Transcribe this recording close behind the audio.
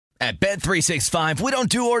At Bet365, we don't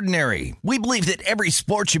do ordinary. We believe that every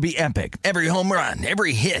sport should be epic. Every home run,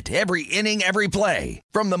 every hit, every inning, every play.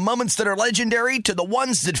 From the moments that are legendary to the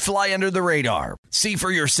ones that fly under the radar. See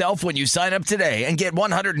for yourself when you sign up today and get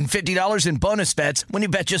 $150 in bonus bets when you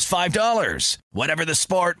bet just $5. Whatever the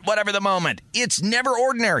sport, whatever the moment, it's never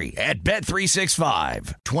ordinary at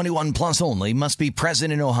Bet365. 21 plus only. Must be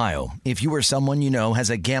present in Ohio. If you or someone you know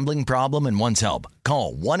has a gambling problem and wants help,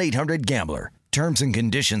 call 1-800-GAMBLER. Terms and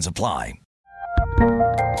conditions apply.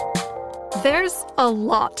 There's a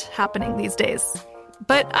lot happening these days,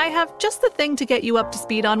 but I have just the thing to get you up to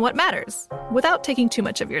speed on what matters without taking too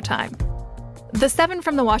much of your time. The 7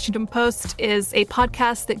 from the Washington Post is a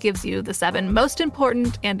podcast that gives you the 7 most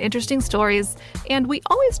important and interesting stories, and we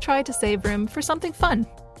always try to save room for something fun.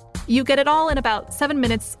 You get it all in about 7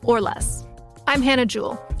 minutes or less. I'm Hannah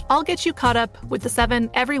Jewell. I'll get you caught up with the 7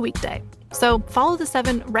 every weekday. So follow the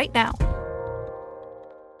 7 right now.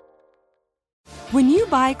 When you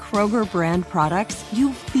buy Kroger brand products,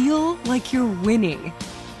 you feel like you're winning.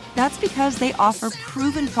 That's because they offer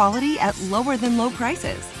proven quality at lower than low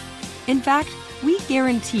prices. In fact, we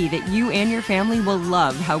guarantee that you and your family will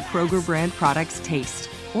love how Kroger brand products taste,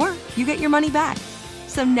 or you get your money back.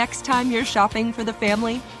 So next time you're shopping for the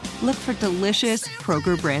family, look for delicious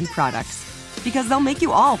Kroger brand products, because they'll make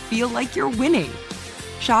you all feel like you're winning.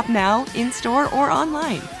 Shop now, in-store, or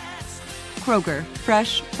online. Kroger,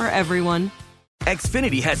 fresh for everyone.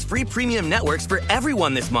 Xfinity has free premium networks for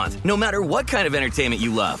everyone this month, no matter what kind of entertainment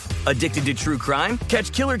you love. Addicted to true crime?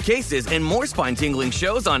 Catch killer cases and more spine-tingling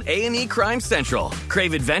shows on A&E Crime Central.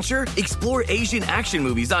 Crave adventure? Explore Asian action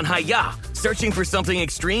movies on Hi-YAH. Searching for something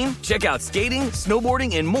extreme? Check out skating,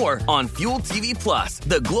 snowboarding, and more on Fuel TV Plus,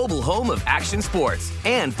 the global home of action sports.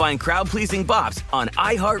 And find crowd-pleasing bops on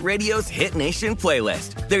iHeartRadio's Hit Nation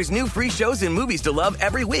playlist. There's new free shows and movies to love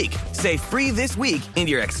every week. Say free this week in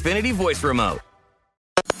your Xfinity voice remote.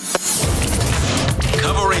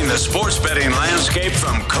 Covering the sports betting landscape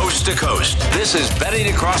from coast to coast. This is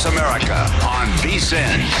Betting Across America on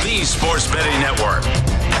VSiN, the Sports Betting Network.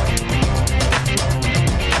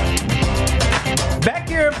 Back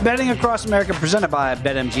here, Betting Across America, presented by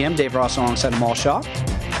BetMGM. Dave Ross alongside Amal Shaw.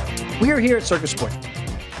 We are here at Circus Sports.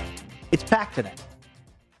 It's packed today.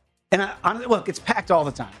 And look, it's packed all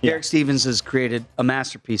the time. Yeah. Derek Stevens has created a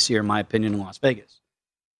masterpiece here, in my opinion, in Las Vegas.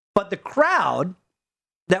 But the crowd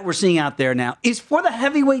that we're seeing out there now is for the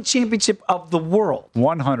heavyweight championship of the world.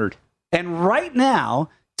 100. And right now,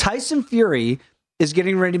 Tyson Fury is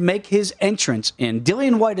getting ready to make his entrance in.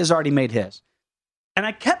 Dillian Whyte has already made his. And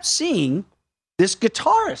I kept seeing this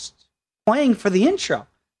guitarist playing for the intro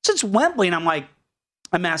since Wembley. And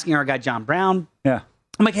I'm asking our guy, John Brown. Yeah.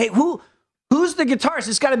 I'm like, hey, who's the guitarist?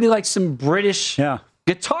 It's got to be like some British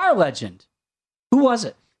guitar legend. Who was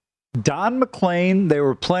it? Don McLean. They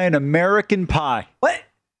were playing American Pie. What?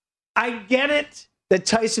 I get it that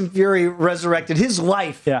Tyson Fury resurrected his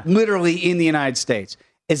life literally in the United States.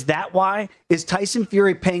 Is that why? Is Tyson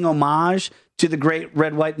Fury paying homage to the great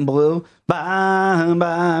Red, White, and Blue? Bye,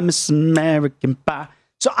 bye, Miss American Pie.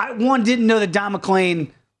 So I, didn't know that Don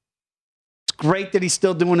McLean, it's great that he's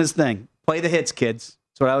still doing his thing. Play the hits, kids.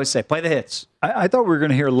 That's what I always say. Play the hits. I thought we were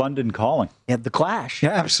going to hear London Calling. Yeah, The Clash. Yeah,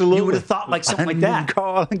 absolutely. You would have thought like something London like that.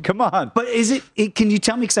 Calling. Come on. But is it? Can you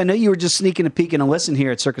tell me, because I know you were just sneaking a peek and a listen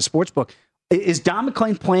here at Circus Sportsbook. Is Don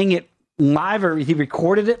McLean playing it live, or he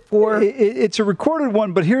recorded it for? It's a recorded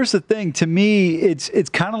one, but here's the thing. To me, it's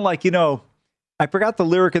kind of like, I forgot the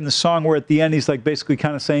lyric in the song where at the end he's like basically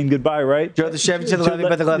kind of saying goodbye, right? Drove the Chevy to the levee,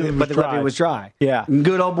 but the levee was dry. Yeah.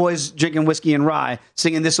 Good old boys drinking whiskey and rye,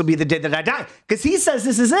 singing "This Will Be the Day That I Die," because he says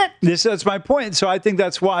this is it. That's my point. So I think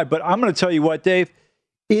that's why. But I'm going to tell you what, Dave,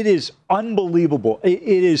 it is unbelievable. It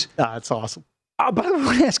is. That's awesome. But I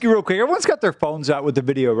want to ask you real quick. Everyone's got their phones out with the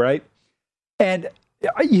video, right? And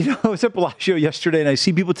I was at Bellagio yesterday, and I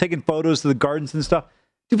see people taking photos of the gardens and stuff.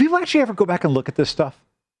 Do people actually ever go back and look at this stuff?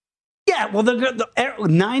 Yeah, well, the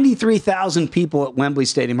 93,000 people at Wembley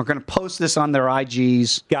Stadium are going to post this on their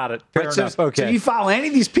IGs. Got it. Fair enough. Okay. So if you follow any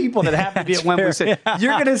of these people that happen to be at Wembley Stadium,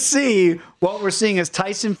 you're going to see what we're seeing as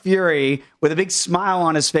Tyson Fury with a big smile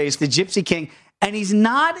on his face, the Gypsy King. And he's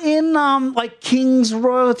not in like King's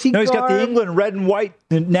royalty No, he's garb. got the England red and white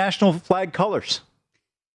national flag colors.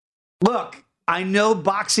 Look, I know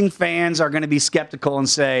boxing fans are going to be skeptical and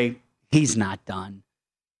say, he's not done.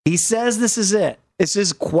 He says this is it. This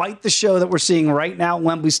is quite the show that we're seeing right now at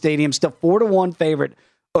Wembley Stadium. Still 4-1 favorite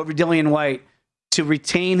over Dillian Whyte to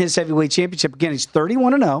retain his heavyweight championship. Again, he's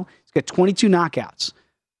 31-0. He's got 22 knockouts.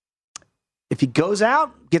 If he goes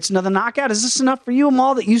out, gets another knockout, is this enough for you,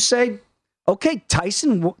 Amal, that you say, okay,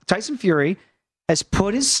 Tyson Fury has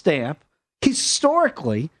put his stamp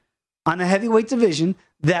historically on the heavyweight division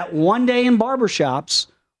that one day in barbershops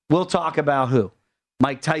we'll talk about who?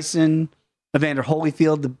 Mike Tyson, Evander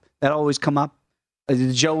Holyfield, that always come up.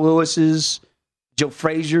 The Joe Lewis's, Joe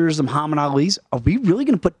Frazier's, the Muhammad Ali's. Are we really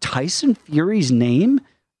going to put Tyson Fury's name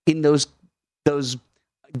in those,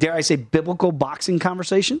 dare I say, biblical boxing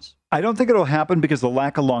conversations? I don't think it'll happen because of the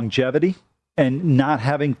lack of longevity and not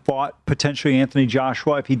having fought potentially Anthony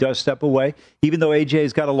Joshua if he does step away. Even though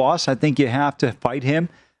AJ's got a loss, I think you have to fight him.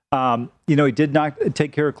 He did not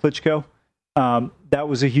take care of Klitschko. That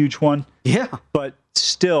was a huge one. Yeah. But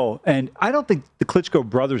still, and I don't think the Klitschko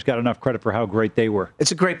brothers got enough credit for how great they were.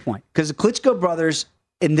 It's a great point because the Klitschko brothers,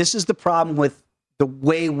 and this is the problem with the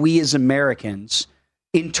way we as Americans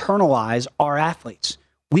internalize our athletes.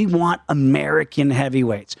 We want American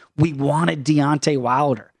heavyweights. We wanted Deontay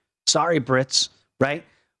Wilder. Sorry, Brits, right?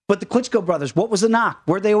 But the Klitschko brothers, what was the knock?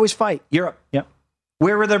 Where'd they always fight? Europe. Yep.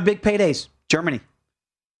 Where were their big paydays? Germany.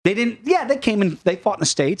 They came in, they fought in the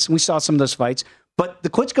States, and we saw some of those fights. But the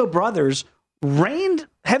Klitschko brothers reigned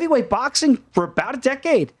heavyweight boxing for about a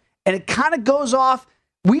decade. And it kind of goes off.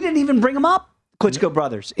 We didn't even bring them up, Klitschko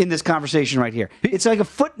brothers, in this conversation right here. It's like a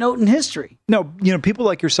footnote in history. No, people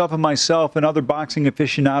like yourself and myself and other boxing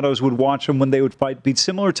aficionados would watch them when they would fight. Be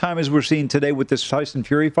similar time as we're seeing today with this Tyson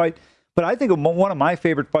Fury fight. But I think one of my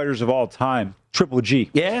favorite fighters of all time, Triple G.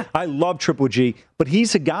 Yeah. I love Triple G. But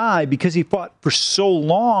he's a guy, because he fought for so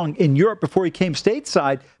long in Europe before he came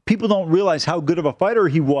stateside, people don't realize how good of a fighter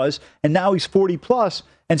he was. And now he's 40 plus.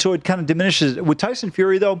 And so it kind of diminishes. With Tyson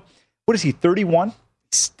Fury, though, what is he, 31?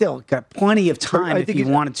 Still got plenty of time if he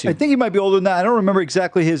wanted to. I think he might be older than that. I don't remember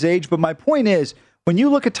exactly his age. But my point is, when you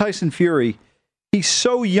look at Tyson Fury, he's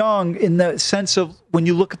so young in the sense of when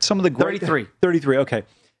you look at some of the great... 33, okay.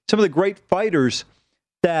 Some of the great fighters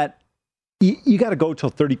that you got to go till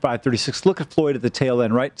 35, 36. Look at Floyd at the tail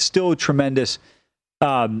end, right? Still tremendous.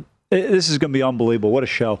 This is going to be unbelievable. What a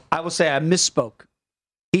show. I will say I misspoke.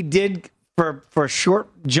 He did, for a short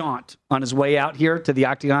jaunt on his way out here to the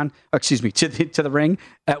octagon, to the ring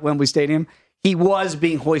at Wembley Stadium, he was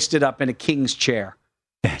being hoisted up in a king's chair.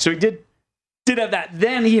 So he did have that.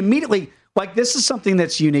 Then he immediately, this is something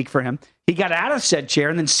that's unique for him. He got out of said chair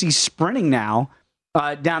and then he's sprinting now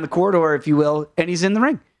down the corridor, if you will, and he's in the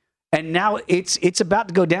ring. And now it's about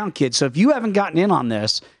to go down, kids. So if you haven't gotten in on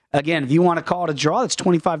this, again, if you want to call it a draw, it's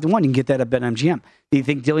 25-1. You can get that at BetMGM. Do you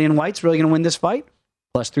think Dillian White's really going to win this fight?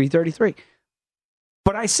 Plus 333.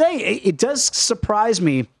 But I say it does surprise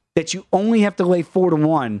me that you only have to lay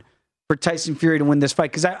 4-1 for Tyson Fury to win this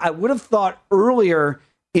fight, because I would have thought earlier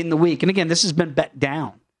in the week, and again, this has been bet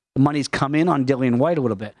down. The money's come in on Dillian White a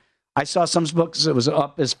little bit. I saw some books it was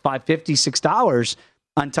up as $5.50, $6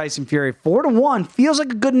 on Tyson Fury. 4-1 feels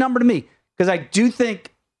like a good number to me, because I do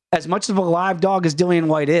think, as much of a live dog as Dillian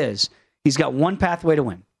White is, he's got one pathway to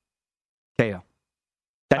win. KO.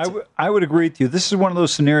 I would agree with you. This is one of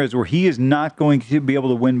those scenarios where he is not going to be able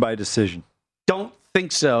to win by decision. Don't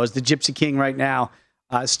think so. As the Gypsy King right now,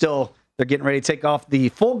 still, they're getting ready to take off the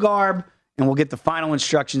full garb, and we'll get the final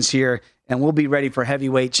instructions here, and we'll be ready for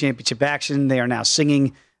heavyweight championship action. They are now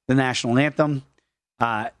singing the national anthem.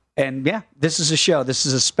 And yeah, this is a show. This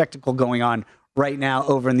is a spectacle going on right now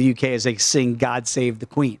over in the UK as they sing God Save the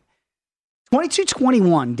Queen.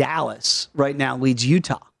 22-21, Dallas right now leads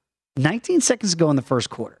Utah. 19 seconds ago in the first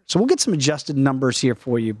quarter. So we'll get some adjusted numbers here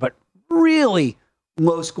for you, but really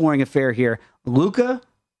low-scoring affair here. Luka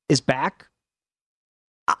is back.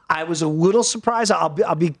 I was a little surprised.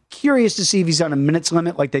 I'll be curious to see if he's on a minutes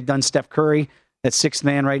limit like they've done Steph Curry, that sixth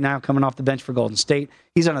man right now coming off the bench for Golden State.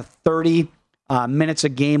 He's on a 30 minutes a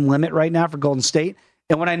game limit right now for Golden State.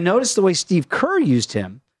 And when I noticed the way Steve Kerr used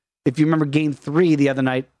him, if you remember Game 3 the other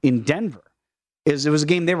night in Denver, it was a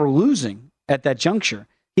game they were losing at that juncture.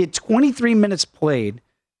 He had 23 minutes played,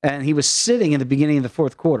 and he was sitting in the beginning of the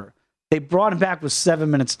fourth quarter. They brought him back with 7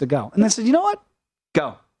 minutes to go. And they said, you know what?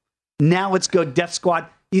 Go. Now let's go Death Squad.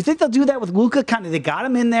 You think they'll do that with Luka? Kind of, they got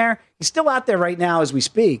him in there. He's still out there right now as we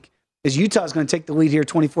speak, as Utah's going to take the lead here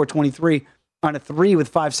 24-23 on a 3 with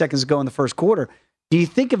 5 seconds to go in the first quarter. Do you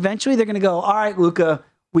think eventually they're going to go, all right, Luka,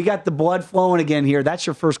 we got the blood flowing again here. That's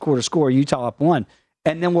your first quarter score. Utah up 1.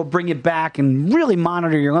 And then we'll bring it back and really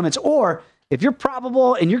monitor your limits. Or if you're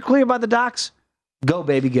probable and you're clear by the docs, go,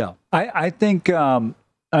 baby, go. I think you're going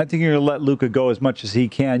to let Luka go as much as he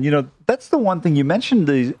can. You know, that's the one thing. You mentioned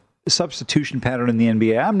the substitution pattern in the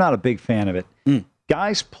NBA. I'm not a big fan of it.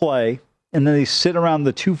 Guys play, and then they sit around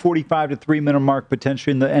the 2:45 to 3-minute mark,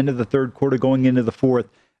 potentially in the end of the third quarter going into the fourth,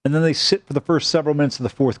 and then they sit for the first several minutes of the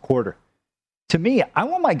fourth quarter. To me, I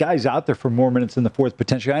want my guys out there for more minutes in the fourth,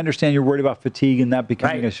 potentially. I understand you're worried about fatigue and that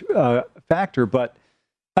becoming a factor, but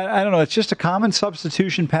I don't know. It's just a common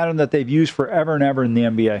substitution pattern that they've used forever and ever in the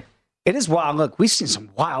NBA. It is wild. Look, we've seen some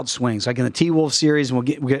wild swings, like in the T-Wolves series, and we'll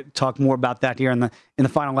get to talk more about that here in the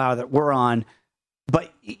final hour that we're on.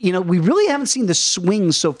 But, we really haven't seen the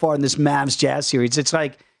swings so far in this Mavs-Jazz series. It's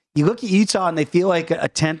like you look at Utah, and they feel like a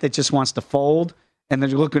tent that just wants to fold, and they're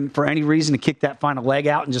looking for any reason to kick that final leg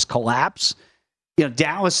out and just collapse.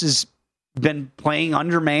 Dallas has been playing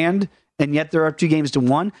undermanned, and yet they're up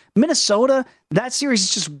 2-1. Minnesota, that series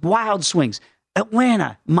is just wild swings.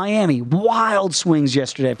 Atlanta, Miami, wild swings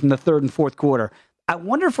yesterday from the third and fourth quarter. I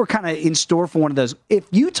wonder if we're kind of in store for one of those. If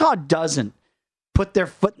Utah doesn't put their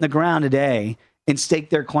foot in the ground today and stake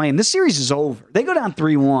their claim, this series is over. They go down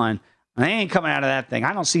 3-1, and they ain't coming out of that thing.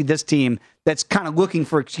 I don't see this team that's kind of looking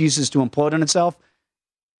for excuses to implode on itself.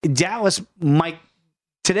 Dallas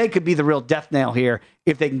today could be the real death nail here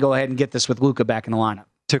if they can go ahead and get this with Luka back in the lineup.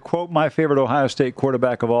 To quote my favorite Ohio State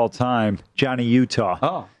quarterback of all time, Johnny Utah.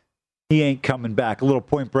 Oh. He ain't coming back. A little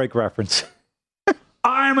Point Break reference.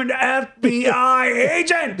 I'm an FBI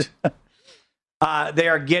agent. They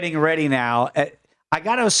are getting ready now. I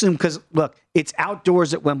got to assume, because, look, it's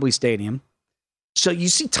outdoors at Wembley Stadium. So you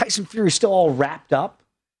see Tyson Fury still all wrapped up.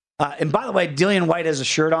 And by the way, Dillian White has a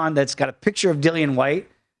shirt on that's got a picture of Dillian White,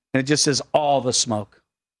 and it just says all the smoke.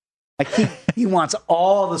 He wants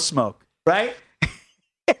all the smoke, right?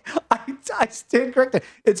 I stand corrected.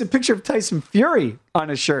 It's a picture of Tyson Fury on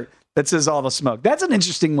his shirt that says all the smoke. That's an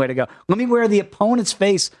interesting way to go. Let me wear the opponent's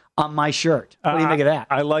face on my shirt. What do you make of that?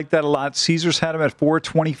 I like that a lot. Caesars had him at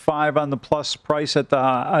 $425 on the plus price at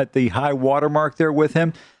the high water mark there with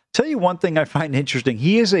him. Tell you one thing I find interesting.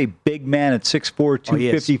 He is a big man at 6'4",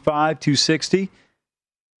 255, 260.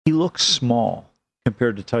 He looks small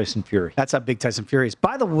compared to Tyson Fury. That's how big Tyson Fury is.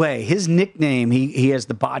 By the way, his nickname, he has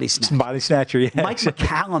the Body Snatcher. Body Snatcher, yeah. Mike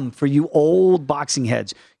McCallum, for you old boxing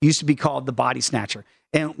heads, used to be called the Body Snatcher.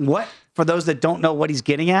 And for those that don't know what he's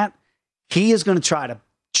getting at, he is going to try to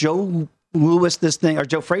Joe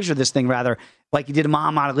Frazier this thing, rather, like he did to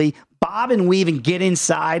Muhammad Ali, bob and weave and get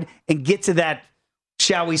inside and get to that,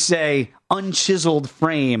 shall we say, unchiseled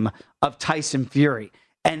frame of Tyson Fury.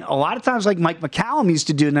 And a lot of times, like Mike McCallum used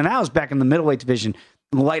to do, and then I was back in the middleweight division,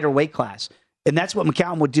 lighter weight class. And that's what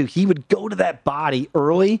McCallum would do. He would go to that body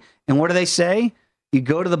early. And what do they say? You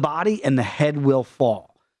go to the body and the head will fall.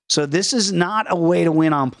 So this is not a way to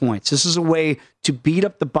win on points. This is a way to beat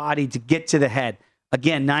up the body to get to the head.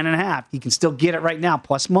 Again, 9.5. You can still get it right now,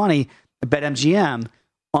 plus money at BetMGM.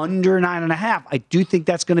 Under 9.5. I do think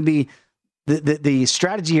that's going to be the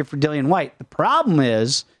strategy here for Dillian White. The problem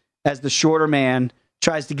is, as the shorter man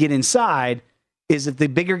tries to get inside, is if the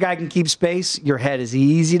bigger guy can keep space, your head is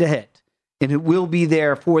easy to hit. And it will be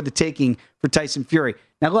there for the taking for Tyson Fury.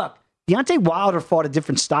 Now, look, Deontay Wilder fought a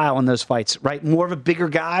different style in those fights, right? More of a bigger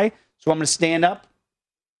guy. So I'm going to stand up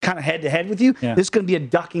kind of head-to-head with you. Yeah. This is going to be a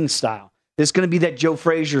ducking style. This is going to be that Joe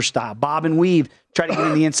Frazier style. Bob and weave, try to get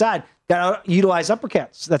in the inside. Got to utilize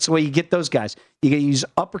uppercuts. That's the way you get those guys. You got to use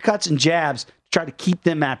uppercuts and jabs to try to keep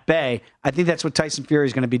them at bay. I think that's what Tyson Fury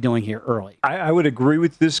is going to be doing here early. I would agree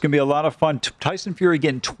with this. It's going to be a lot of fun. Tyson Fury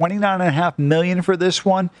getting $29.5 million for this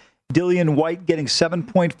one. Dillian White getting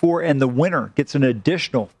 7.4, and the winner gets an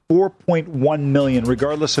additional $4.1 million,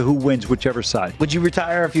 regardless of who wins, whichever side. Would you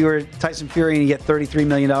retire if you were Tyson Fury and you get $33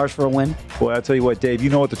 million for a win? Boy, I'll tell you what, Dave, you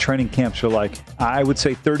know what the training camps are like. I would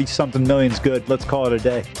say 30-something million is good. Let's call it a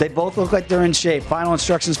day. They both look like they're in shape. Final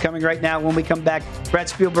instructions coming right now. When we come back, Brad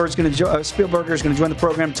Spielberger is going to join the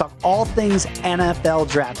program to talk all things NFL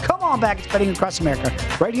draft. Come on back. It's Betting Across America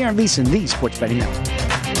right here on VSiN, the Sports Betting Network.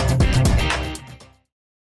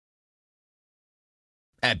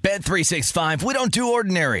 At Bet365, we don't do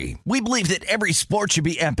ordinary. We believe that every sport should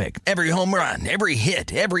be epic. Every home run, every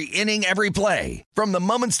hit, every inning, every play. From the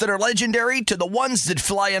moments that are legendary to the ones that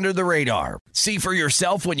fly under the radar. See for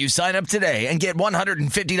yourself when you sign up today and get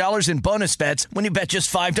 $150 in bonus bets when you bet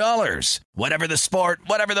just $5. Whatever the sport,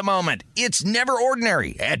 whatever the moment, it's never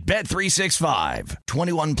ordinary at Bet365.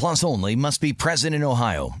 21 plus only. Must be present in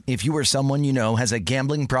Ohio. If you or someone you know has a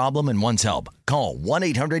gambling problem and wants help, call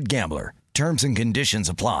 1-800-GAMBLER. Terms and conditions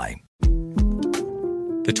apply.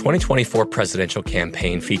 The 2024 presidential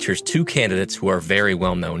campaign features two candidates who are very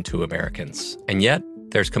well known to Americans. And yet,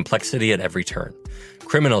 there's complexity at every turn.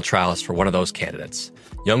 Criminal trials for one of those candidates.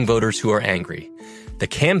 Young voters who are angry. The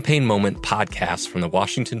Campaign Moment podcast from the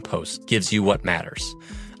Washington Post gives you what matters.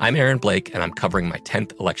 I'm Aaron Blake, and I'm covering my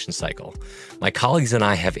 10th election cycle. My colleagues and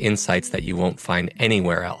I have insights that you won't find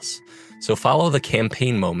anywhere else. So follow The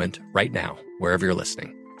Campaign Moment right now, wherever you're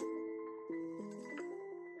listening.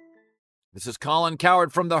 This is Colin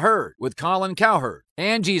Cowherd from The Herd with Colin Cowherd.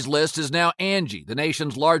 Angie's List is now Angie, the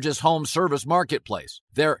nation's largest home service marketplace.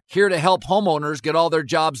 They're here to help homeowners get all their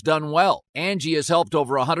jobs done well. Angie has helped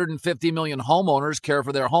over 150 million homeowners care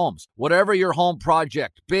for their homes. Whatever your home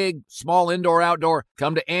project, big, small, indoor, outdoor,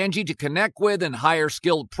 come to Angie to connect with and hire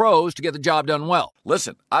skilled pros to get the job done well.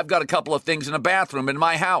 Listen, I've got a couple of things in a bathroom in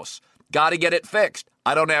my house. Got to get it fixed.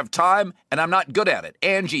 I don't have time, and I'm not good at it.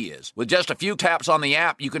 Angie is. With just a few taps on the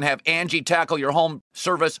app, you can have Angie tackle your home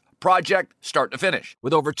service project start to finish.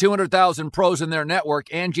 With over 200,000 pros in their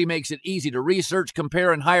network, Angie makes it easy to research,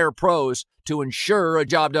 compare, and hire pros to ensure a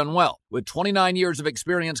job done well. With 29 years of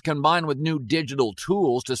experience combined with new digital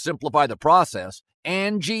tools to simplify the process,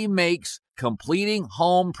 Angie makes completing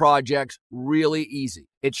home projects really easy.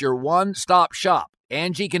 It's your one-stop shop.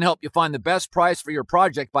 Angie can help you find the best price for your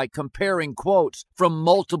project by comparing quotes from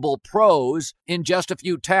multiple pros in just a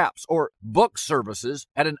few taps, or book services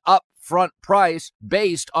at an upfront price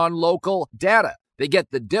based on local data. They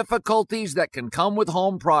get the difficulties that can come with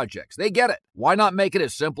home projects. They get it. Why not make it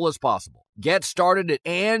as simple as possible? Get started at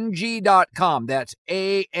Angie.com. That's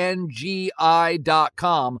ANGI.com,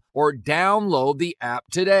 or download the app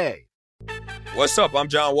today. What's up? I'm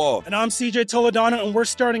John Wall. And I'm CJ Toledano, and we're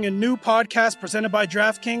starting a new podcast presented by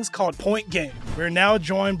DraftKings called Point Game. We're now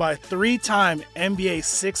joined by three-time NBA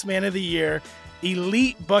Sixth Man of the Year,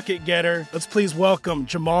 elite bucket getter. Let's please welcome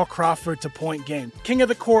Jamal Crawford to Point Game. King of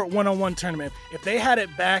the Court one-on-one tournament. If they had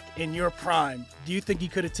it back in your prime, do you think you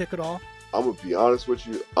could have took it all? I'm going to be honest with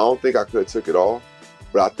you. I don't think I could have took it all,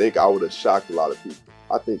 but I think I would have shocked a lot of people.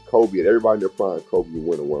 I think Kobe and everybody in their prime, Kobe would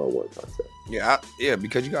win a one-on-one contest. Yeah,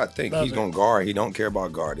 because you got to think. He's going to guard. He don't care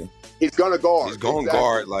about guarding. He's going to guard. He's going to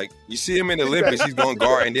guard. Like, you see him in the Olympics, he's going to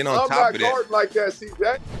guard. And then on top of that. I'm not guarding like that,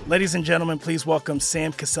 CJ. Ladies and gentlemen, please welcome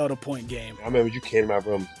Sam Cassell to Point Game. I remember you came out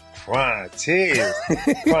from crying, tears.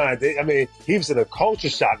 Crying. I mean, he was in a culture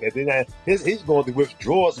shock. He's going through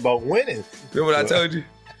withdrawals about winning. Remember what I told you?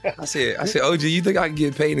 I said, OG, you think I can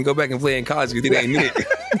get paid and go back and play in college? You think they ain't it?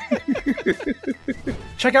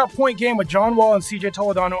 Check out Point Game with John Wall and CJ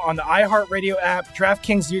Toledano on the iHeartRadio app,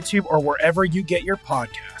 DraftKings YouTube, or wherever you get your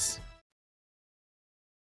podcasts.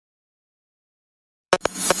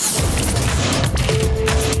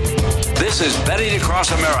 This is Betting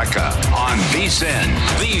Across America on VSiN,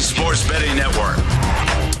 the Sports Betting Network.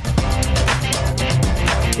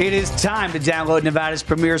 It is time to download Nevada's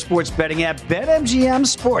premier sports betting app, BetMGM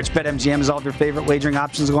Sports. BetMGM has all of your favorite wagering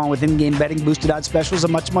options, along with in-game betting, boosted odds specials,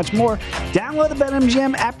 and much, much more. Download the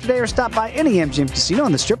BetMGM app today, or stop by any MGM casino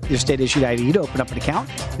on the Strip with your state-issued ID to open up an account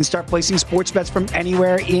and start placing sports bets from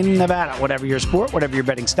anywhere in Nevada. Whatever your sport, whatever your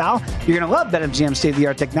betting style, you're going to love BetMGM's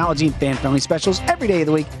state-of-the-art technology and fan-friendly specials every day of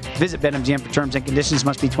the week. Visit BetMGM for terms and conditions.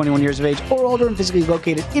 Must be 21 years of age or older and physically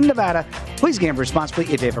located in Nevada. Please gamble responsibly.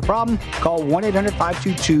 If you have a problem, call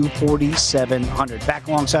 1-800-522-4700. Back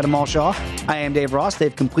alongside Amal Shaw, I am Dave Ross.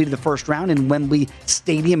 They've completed the first round in Wembley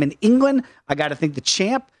Stadium in England. I got to think the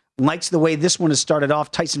champ likes the way this one has started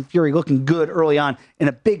off. Tyson Fury looking good early on, and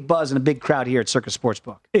a big buzz and a big crowd here at Circus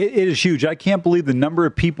Sportsbook. It is huge. I can't believe the number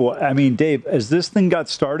of people. I mean, Dave, as this thing got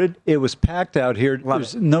started, it was packed out here.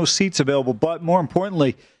 There's no seats available, but more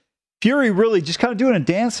importantly, Fury really just kind of doing a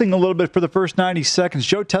dancing a little bit for the first 90 seconds.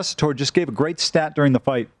 Joe Tessitore just gave a great stat during the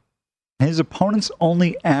fight. His opponents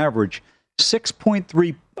only average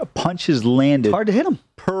 6.3 punches landed. Hard to hit him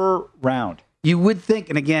per round. You would think,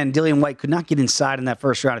 and again, Dillian White could not get inside in that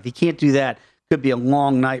first round. If he can't do that, could be a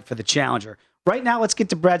long night for the challenger. Right now, let's get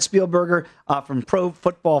to Brad Spielberger from Pro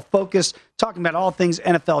Football Focus, talking about all things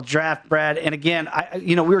NFL draft, Brad. And again,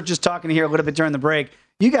 we were just talking here a little bit during the break.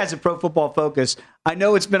 You guys at Pro Football Focus, I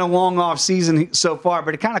know it's been a long off season so far,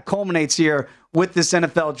 but it kind of culminates here with this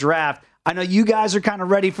NFL draft. I know you guys are kind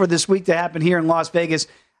of ready for this week to happen here in Las Vegas.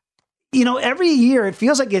 You know, every year it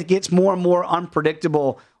feels like it gets more and more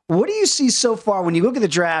unpredictable. What do you see so far when you look at the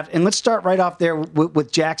draft? And let's start right off there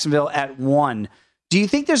with Jacksonville at 1. Do you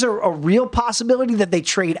think there's a real possibility that they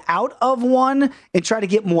trade out of 1 and try to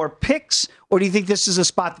get more picks? Or do you think this is a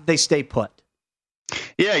spot that they stay put?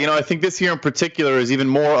 Yeah, I think this year in particular is even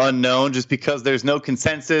more unknown just because there's no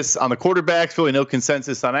consensus on the quarterbacks, really no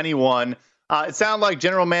consensus on anyone. It sounded like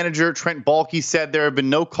General Manager Trent Baalke said there have been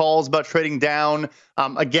no calls about trading down.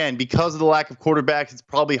 Again, because of the lack of quarterbacks, it's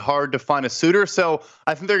probably hard to find a suitor. So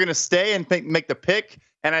I think they're going to stay and make the pick.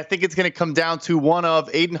 And I think it's going to come down to one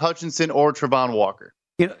of Aiden Hutchinson or Travon Walker.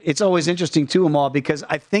 It's always interesting, too, Amal, because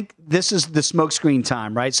I think this is the smokescreen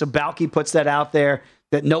time, right? So Baalke puts that out there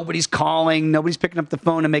that nobody's calling, nobody's picking up the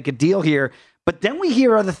phone to make a deal here. But then we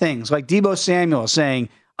hear other things, like Deebo Samuel saying,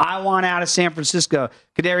 I want out of San Francisco.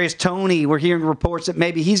 Kadarius Toney, we're hearing reports that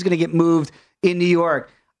maybe he's going to get moved in New York.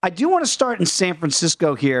 I do want to start in San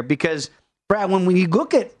Francisco here because, Brad, when you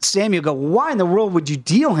look at Samuel, you go, why in the world would you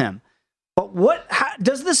deal him? But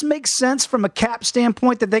does this make sense from a cap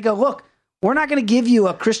standpoint that they go, look, we're not going to give you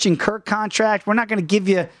a Christian Kirk contract. We're not going to give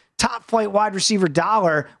you top flight wide receiver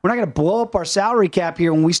dollar. We're not going to blow up our salary cap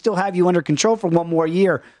here when we still have you under control for one more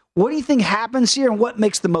year. What do you think happens here and what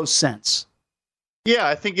makes the most sense? Yeah,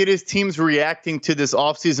 I think it is teams reacting to this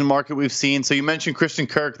offseason market we've seen. So you mentioned Christian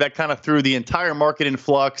Kirk. That kind of threw the entire market in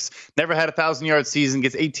flux. Never had a 1,000-yard season,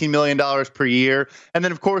 gets $18 million per year. And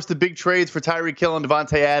then, of course, the big trades for Tyreek Hill and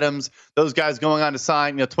Devontae Adams, those guys going on to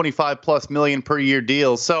sign 25+ million per year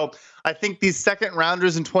deals. So I think these second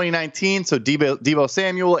rounders in 2019, so Deebo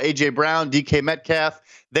Samuel, A.J. Brown, DK Metcalf,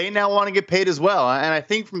 they now want to get paid as well. And I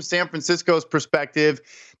think from San Francisco's perspective,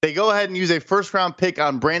 they go ahead and use a first-round pick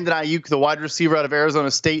on Brandon Ayuk, the wide receiver out of Arizona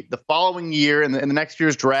State, the following year in the next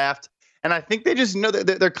year's draft. And I think they just know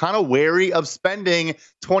that they're kind of wary of spending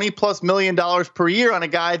 $20+ million per year on a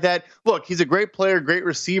guy that, look, he's a great player, great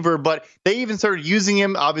receiver, but they even started using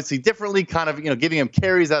him obviously differently, kind of giving him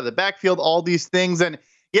carries out of the backfield, all these things. And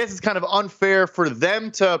yes, it's kind of unfair for them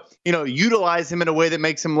to, utilize him in a way that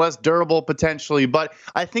makes him less durable potentially. But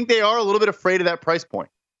I think they are a little bit afraid of that price point.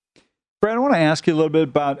 Brad, I want to ask you a little bit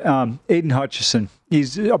about Aiden Hutchinson.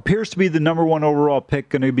 He appears to be the number 1 overall pick,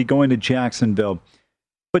 going to be going to Jacksonville.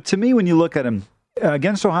 But to me, when you look at him,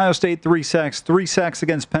 against Ohio State, 3 sacks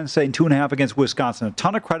against Penn State, and 2.5 against Wisconsin. A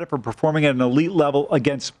ton of credit for performing at an elite level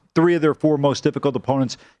against 3 of their 4 most difficult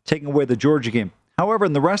opponents, taking away the Georgia game. However,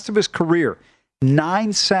 in the rest of his career,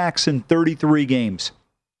 9 sacks in 33 games.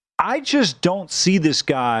 I just don't see this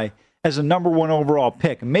guy as a number 1 overall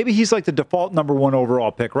pick. Maybe he's like the default number 1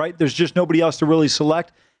 overall pick, right? There's just nobody else to really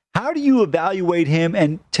select. How do you evaluate him?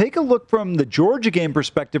 And take a look from the Georgia game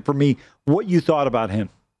perspective for me, what you thought about him.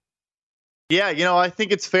 Yeah, I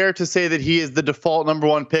think it's fair to say that he is the default number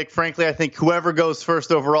 1 pick. Frankly, I think whoever goes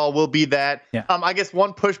first overall will be that. Yeah. I guess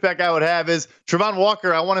one pushback I would have is Travon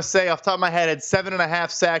Walker, I want to say off the top of my head, had 7.5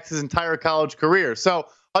 sacks his entire college career. So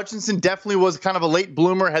Hutchinson definitely was kind of a late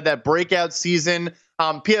bloomer, had that breakout season.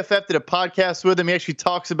 PFF did a podcast with him. He actually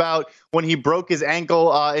talks about when he broke his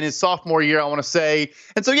ankle in his sophomore year, I want to say.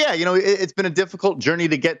 And so, yeah, it's been a difficult journey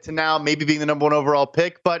to get to now, maybe being the number 1 overall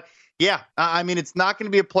pick. But yeah, I mean, it's not going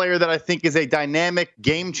to be a player that I think is a dynamic,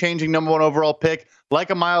 game-changing number 1 overall pick, like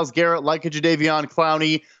a Myles Garrett, like a Jadeveon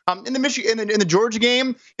Clowney. In the Georgia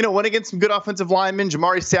game, went against some good offensive linemen.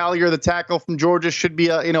 Jamari Salyer, the tackle from Georgia, should be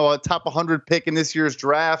a top 100 pick in this year's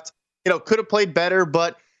draft. Could have played better,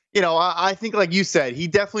 but I think, like you said, he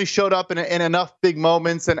definitely showed up in enough big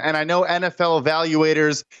moments. And I know NFL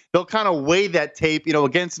evaluators, they'll kind of weigh that tape,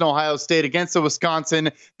 against an Ohio State, against a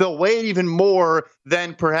Wisconsin. They'll weigh it even more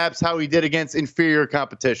than perhaps how he did against inferior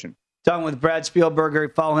competition. Talking with Brad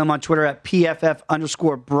Spielberger. Follow him on Twitter at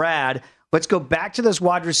PFF_Brad. Let's go back to those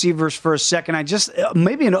wide receivers for a second. I just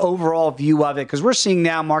maybe an overall view of it, because we're seeing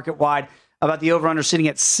now market-wide about the over-under sitting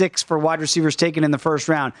at 6 for wide receivers taken in the first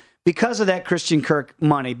round. Because of that Christian Kirk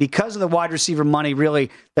money, because of the wide receiver money,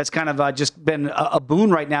 really, that's kind of just been a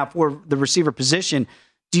boon right now for the receiver position.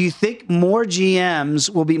 Do you think more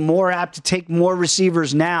GMs will be more apt to take more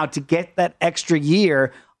receivers now to get that extra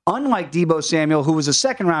year, unlike Deebo Samuel, who was a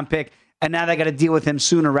second-round pick, and now they got to deal with him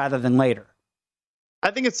sooner rather than later?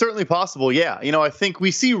 I think it's certainly possible, yeah. I think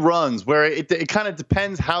we see runs where it kind of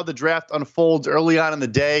depends how the draft unfolds early on in the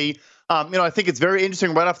day. I think it's very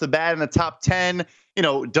interesting right off the bat in the top 10.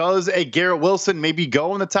 Does a Garrett Wilson maybe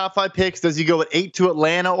go in the top 5 picks? Does he go at 8 to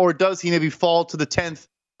Atlanta, or does he maybe fall to the 10th,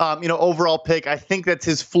 overall pick? I think that's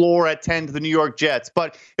his floor at 10 to the New York Jets.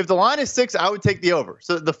 But if the line is 6, I would take the over.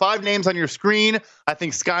 So the 5 names on your screen, I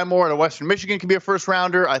think Sky Moore out of Western Michigan could be a first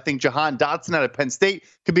rounder. I think Jahan Dotson out of Penn State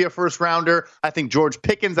could be a first rounder. I think George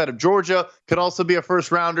Pickens out of Georgia could also be a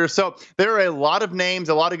first rounder. So there are a lot of names,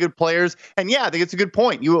 a lot of good players. And yeah, I think it's a good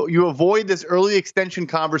point. You avoid this early extension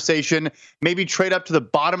conversation, maybe trade up to the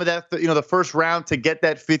bottom of that, the first round to get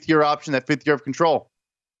that 5th year option, that 5th year of control.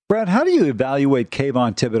 Brad, how do you evaluate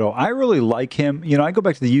Kayvon Thibodeau? I really like him. I go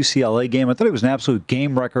back to the UCLA game. I thought he was an absolute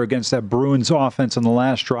game wrecker against that Bruins offense on the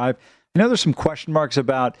last drive. I know there's some question marks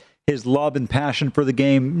about his love and passion for the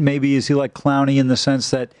game. Maybe is he like Clowney in the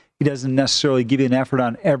sense that he doesn't necessarily give you an effort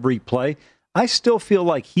on every play. I still feel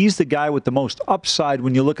like he's the guy with the most upside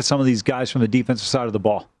when you look at some of these guys from the defensive side of the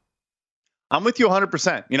ball. I'm with you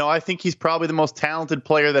 100%. I think he's probably the most talented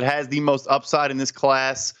player that has the most upside in this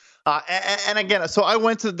class. And again, so I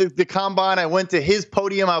went to the combine. I went to his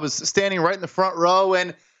podium. I was standing right in the front row.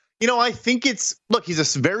 And, I think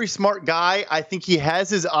he's a very smart guy. I think he has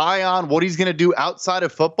his eye on what he's going to do outside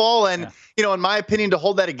of football. And, in my opinion, to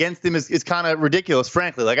hold that against him is kind of ridiculous,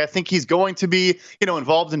 frankly. Like, I think he's going to be,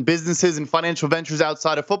 involved in businesses and financial ventures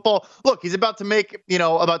outside of football. Look, he's about to make,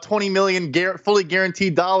 about 20 million fully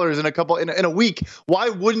guaranteed dollars in a week. Why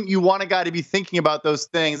wouldn't you want a guy to be thinking about those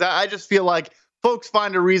things? I just feel like folks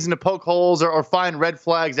find a reason to poke holes or find red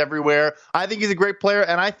flags everywhere. I think he's a great player,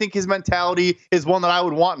 and I think his mentality is one that I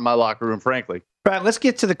would want in my locker room, frankly. Brad, let's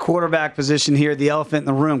get to the quarterback position here, the elephant in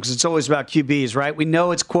the room, because it's always about QBs, right? We know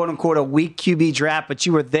it's quote-unquote a weak QB draft, but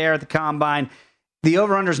you were there at the Combine. The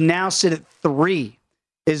over-unders now sit at 3.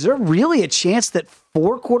 Is there really a chance that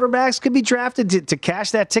 4 quarterbacks could be drafted to cash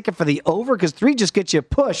that ticket for the over? Because 3 just gets you a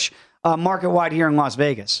push market-wide here in Las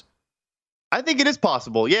Vegas. I think it is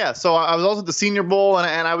possible, yeah. So I was also at the Senior Bowl,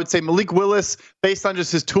 and I would say Malik Willis, based on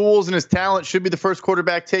just his tools and his talent, should be the first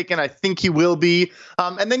quarterback taken. I think he will be.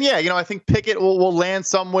 And then, I think Pickett will land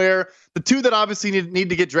somewhere. The 2 that obviously need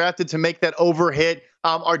to get drafted to make that over hit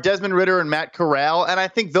are Desmond Ridder and Matt Corral. And I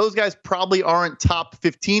think those guys probably aren't top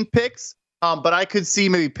 15 picks. But I could see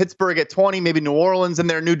maybe Pittsburgh at 20, maybe New Orleans in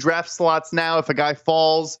their new draft slots now if a guy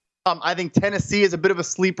falls. I think Tennessee is a bit of a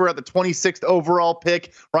sleeper at the 26th overall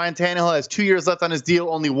pick. Ryan Tannehill has 2 years left on his deal,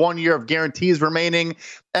 only 1 year of guarantees remaining.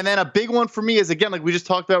 And then a big one for me is, again, like we just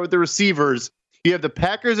talked about with the receivers, you have the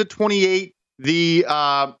Packers at 28, the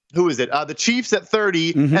Chiefs at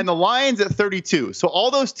 30, and the Lions at 32. So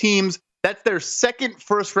all those teams, that's their second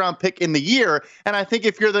first-round pick in the year. And I think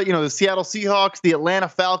if you're the Seattle Seahawks, the Atlanta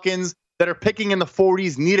Falcons that are picking in the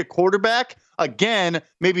 40s, need a quarterback, again,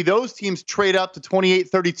 maybe those teams trade up to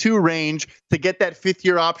 28-32 range to get that 5th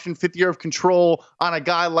year option, 5th year of control on a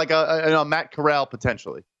guy like a Matt Corral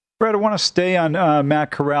potentially. Brett, I want to stay on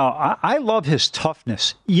Matt Corral. I love his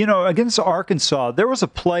toughness. Against Arkansas, there was a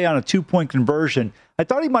play on a 2-point conversion. I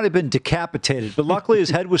thought he might have been decapitated, but luckily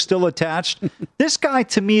his head was still attached. This guy,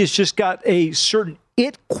 to me, has just got a certain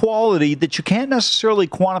it quality that you can't necessarily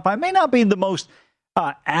quantify. It may not be the most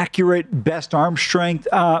accurate, best arm strength.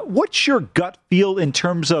 What's your gut feel in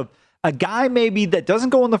terms of a guy maybe that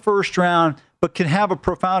doesn't go in the first round but can have a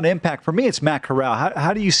profound impact? For me, it's Matt Corral.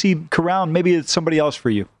 How do you see Corral? Maybe it's somebody else for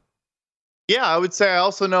you. Yeah, I would say I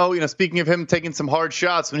also know, speaking of him taking some hard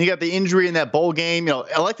shots, when he got the injury in that bowl game,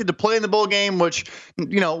 elected to play in the bowl game, which,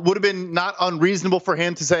 would have been not unreasonable for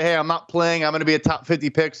him to say, hey, I'm not playing. I'm going to be a top 50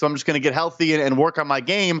 pick, so I'm just going to get healthy and work on my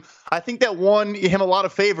game. I think that won him a lot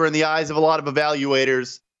of favor in the eyes of a lot of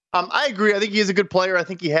evaluators. I agree. I think he's a good player. I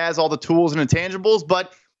think he has all the tools and intangibles,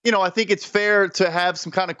 but I think it's fair to have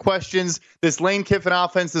some kind of questions. This Lane Kiffin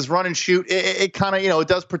offense, this run and shoot, it kind of, it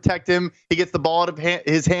does protect him. He gets the ball out of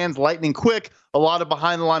his hands lightning quick, a lot of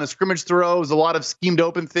behind the line of scrimmage throws, a lot of schemed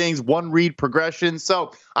open things, one read progression.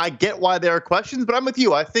 So I get why there are questions, but I'm with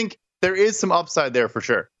you. I think there is some upside there for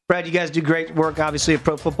sure. Brad, you guys do great work, obviously, at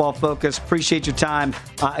Pro Football Focus. Appreciate your time.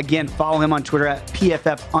 Again, follow him on Twitter at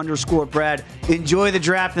PFF_Brad. Enjoy the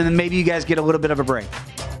draft, and then maybe you guys get a little bit of a break.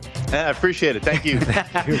 I appreciate it. Thank you.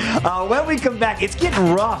 When we come back, it's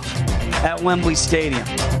getting rough at Wembley Stadium.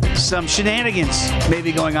 Some shenanigans may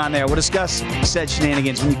be going on there. We'll discuss said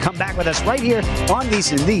shenanigans when you come back with us right here on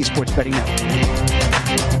VSiN, the Sports Betting Network.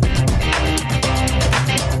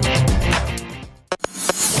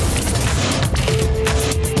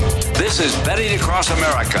 This is Betting Across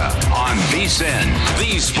America on VSiN,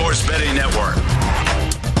 the Sports Betting Network.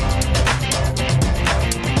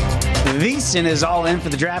 VSiN is all in for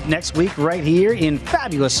the draft next week right here in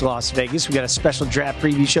fabulous Las Vegas. We got a special draft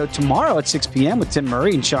preview show tomorrow at 6 p.m. with Tim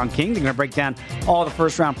Murray and Sean King. They're going to break down all the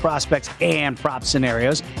first-round prospects and prop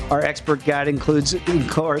scenarios. Our expert guide includes, of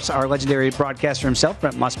course, our legendary broadcaster himself,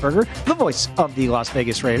 Brent Musburger, the voice of the Las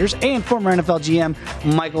Vegas Raiders, and former NFL GM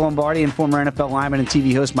Michael Lombardi and former NFL lineman and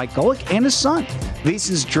TV host Mike Golick and his son.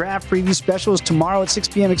 VSiN's draft preview special is tomorrow at 6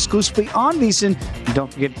 p.m. exclusively on VSiN. And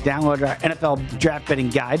don't forget to download our NFL draft betting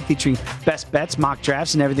guide featuring best bets, mock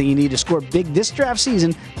drafts, and everything you need to score big this draft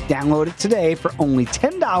season. Download it today for only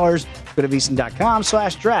 $10. Go to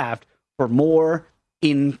VSiN.com/draft for more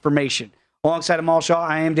information. Alongside Amal Shaw,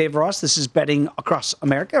 I am Dave Ross. This is Betting Across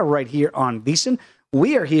America right here on VSiN.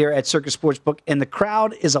 We are here at Circus Sportsbook, and the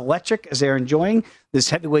crowd is electric as they're enjoying this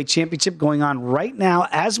heavyweight championship going on right now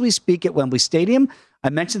as we speak at Wembley Stadium. I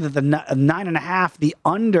mentioned that the 9.5, the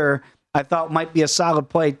under, I thought might be a solid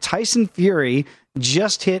play. Tyson Fury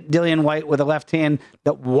just hit Dillian White with a left hand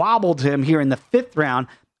that wobbled him here in the 5th round.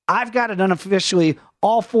 I've got it unofficially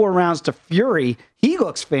all 4 rounds to Fury. He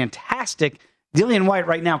looks fantastic. Dillian White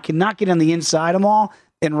right now cannot get on the inside of them all.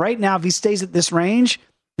 And right now, if he stays at this range,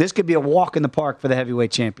 this could be a walk in the park for the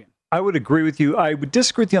heavyweight champion. I would agree with you. I would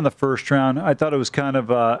disagree with you on the first round. I thought it was kind of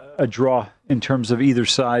a draw in terms of either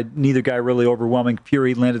side. Neither guy really overwhelming.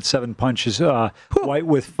 Fury landed 7 punches, White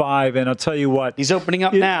with 5. And I'll tell you what. He's opening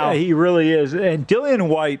up now. He really is. And Dillian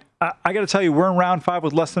White, I got to tell you, we're in round 5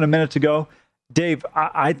 with less than a minute to go. Dave,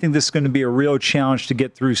 I think this is going to be a real challenge to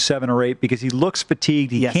get through 7 or 8 because he looks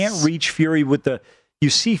fatigued. He can't reach Fury with the... You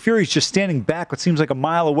see Fury's just standing back what seems like a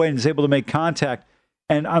mile away and is able to make contact.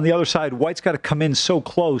 And on the other side, White's got to come in so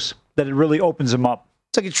close that it really opens him up.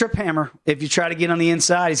 It's like a trip hammer. If you try to get on the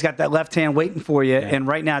inside, he's got that left hand waiting for you. Yeah. And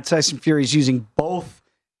right now, Tyson Fury's using both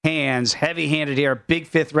hands, heavy-handed here, big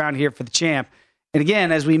 5th round here for the champ. And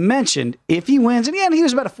again, as we mentioned, if he wins, and again, he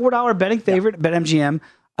was about a $4 betting favorite at BetMGM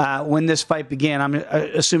when this fight began. I'm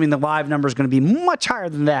assuming the live number is going to be much higher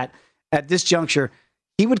than that at this juncture.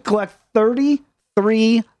 He would collect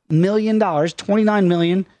 $33 million, $29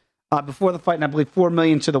 million before the fight, and I believe $4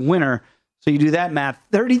 million to the winner. So you do that math,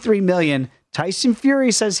 $33 million. Tyson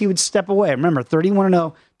Fury says he would step away. Remember,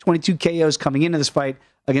 31-0, 22 KOs coming into this fight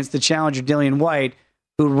against the challenger Dillian White,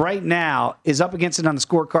 who right now is up against it on the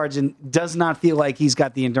scorecards and does not feel like he's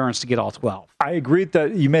got the endurance to get all 12. I agree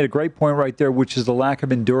that you made a great point right there, which is the lack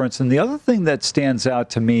of endurance. And the other thing that stands out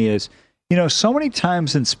to me is, so many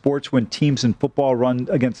times in sports when teams in football run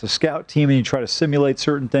against a scout team and you try to simulate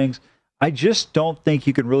certain things, I just don't think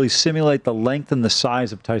you can really simulate the length and the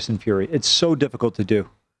size of Tyson Fury. It's so difficult to do.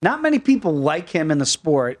 Not many people like him in the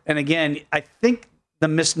sport. And again, I think the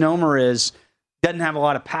misnomer is doesn't have a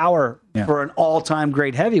lot of power for an all-time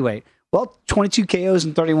great heavyweight. Well, 22 KOs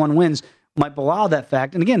and 31 wins might belie that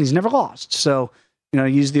fact. And again, he's never lost. So,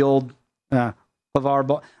 use the old LeVar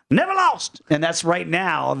Ball. Never lost. And that's right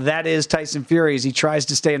now. That is Tyson Fury as he tries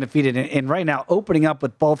to stay undefeated. And right now, opening up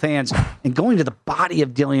with both hands and going to the body of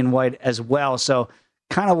Dillian White as well. So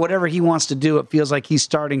kind of whatever he wants to do, it feels like he's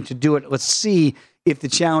starting to do it. Let's see if the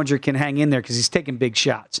challenger can hang in there because he's taking big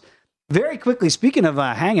shots. Very quickly, speaking of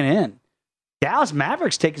hanging in, Dallas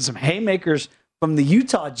Mavericks taking some haymakers from the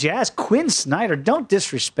Utah Jazz. Quinn Snyder, don't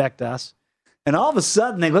disrespect us. And all of a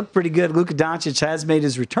sudden, they look pretty good. Luka Doncic has made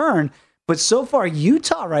his return. But so far,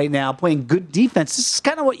 Utah right now playing good defense. This is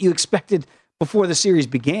kind of what you expected before the series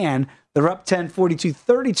began. They're up 10,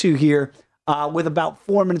 42-32 here with about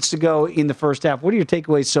 4 minutes to go in the first half. What are your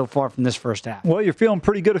takeaways so far from this first half? Well, you're feeling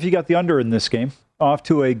pretty good if you got the under in this game. Off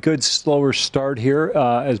to a good, slower start here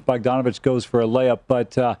as Bogdanovich goes for a layup.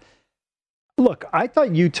 But look, I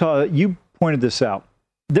thought Utah, you pointed this out,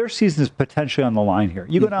 their season is potentially on the line here.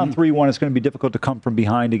 You go down 3-1, it's going to be difficult to come from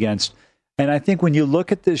behind against. And I think when you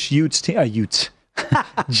look at this Jazz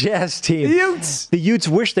team, the Utes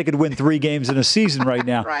wish they could win 3 games in a season right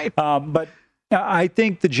now. Right. But I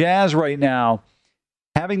think the Jazz right now,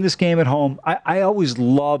 having this game at home, I always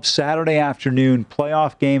love Saturday afternoon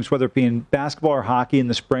playoff games, whether it be in basketball or hockey in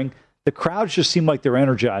the spring. The crowds just seem like they're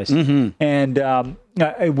energized. And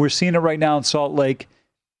we're seeing it right now in Salt Lake.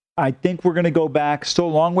 I think we're going to go back. Still a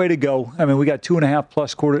long way to go. I mean, we got 2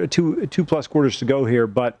 plus quarters to go here,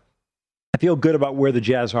 but I feel good about where the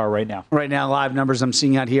Jazz are right now. Right now, live numbers I'm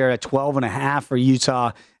seeing out here at 12.5 for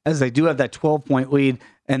Utah, as they do have that 12-point lead.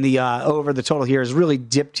 And the over the total here has really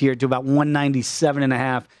dipped here to about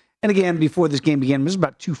 197.5. And again, before this game began, it was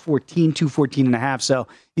about 214.5. So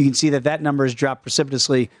you can see that number has dropped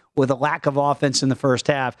precipitously with a lack of offense in the first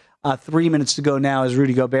half. 3 minutes to go now as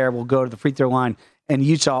Rudy Gobert will go to the free throw line. And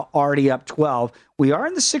Utah already up 12. We are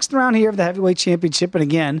in the 6th round here of the heavyweight championship. And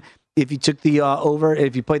again, if you took the over,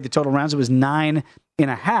 if you played the total rounds, it was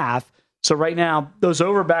 9.5. So right now, those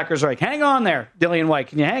overbackers are like, hang on there, Dillian White.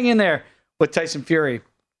 Can you hang in there with Tyson Fury?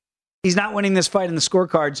 He's not winning this fight in the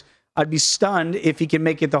scorecards. I'd be stunned if he can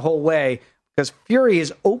make it the whole way because Fury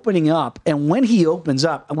is opening up. And when he opens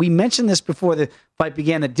up, and we mentioned this before the fight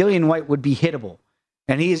began, that Dillian White would be hittable.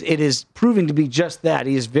 And it is proving to be just that.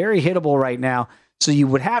 He is very hittable right now. So you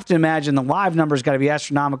would have to imagine the live numbers got to be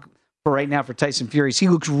astronomical for right now for Tyson Fury. He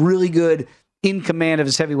looks really good in command of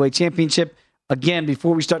his heavyweight championship. Again,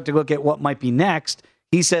 before we start to look at what might be next,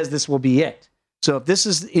 he says this will be it. So if this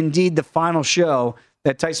is indeed the final show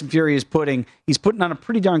that Tyson Fury is he's putting on a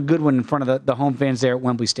pretty darn good one in front of the home fans there at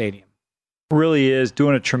Wembley Stadium. Really is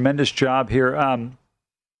doing a tremendous job here. A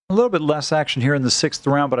little bit less action here in the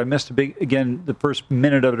 6th round, but I missed the first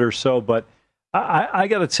minute of it or so. But I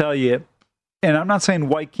got to tell you, and I'm not saying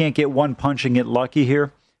White can't get one punch and get lucky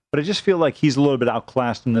here, but I just feel like he's a little bit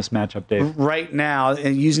outclassed in this matchup, Dave. Right now,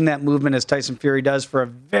 and using that movement as Tyson Fury does for a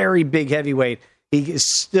very big heavyweight, he is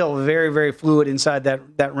still very, very fluid inside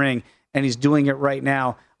that ring, and he's doing it right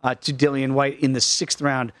now to Dillian White in the 6th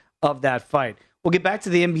round of that fight. We'll get back to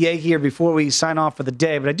the NBA here before we sign off for the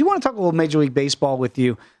day, but I do want to talk a little Major League Baseball with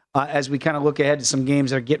you. as we kind of look ahead to some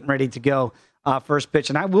games that are getting ready to go first pitch.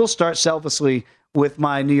 And I will start selflessly with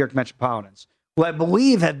my New York Metropolitans, who I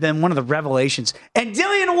believe have been one of the revelations. And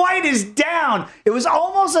Dillian White is down. It was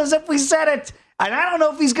almost as if we said it. And I don't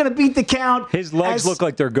know if he's going to beat the count. His legs look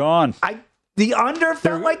like they're gone. The under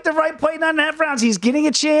felt like the right play, 9.5 rounds. He's getting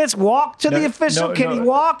a chance. Walk to the official. Can he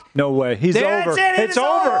walk? No way. He's over. It's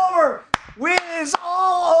over. It is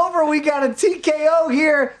all over. We got a TKO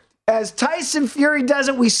here as Tyson Fury does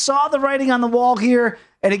it. We saw the writing on the wall here.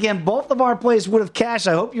 And again, both of our plays would have cashed.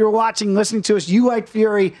 I hope you were watching, listening to us. You like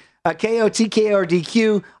Fury, KO, TKO, or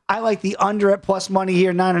DQ. I like the under at plus money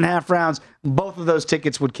here, 9.5 rounds. Both of those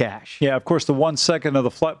tickets would cash. Yeah, of course, the 1 second of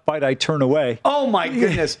the fight I turn away. Oh, my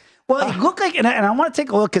goodness. Well, it looked like, and I want to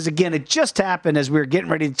take a look because, again, it just happened as we were getting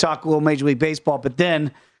ready to talk a little Major League Baseball. But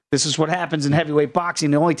then this is what happens in heavyweight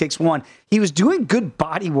boxing. It only takes one. He was doing good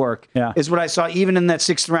body work, is what I saw, even in that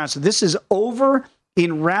 6th round. So this is over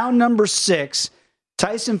in round number 6.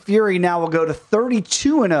 Tyson Fury now will go to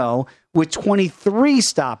 32-0 with 23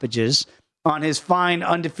 stoppages on his fine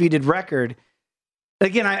undefeated record.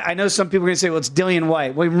 Again, I know some people are going to say, well, it's Dillian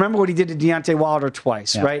White. Well, remember what he did to Deontay Wilder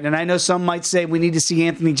twice, right? And I know some might say we need to see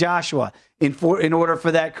Anthony Joshua in order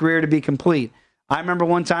for that career to be complete. I remember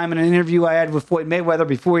one time in an interview I had with Floyd Mayweather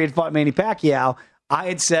before he had fought Manny Pacquiao, I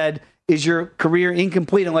had said, is your career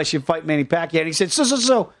incomplete unless you fight Manny Pacquiao? And he said,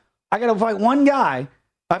 so I got to fight one guy. If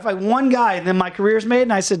I fight one guy, then my career's made.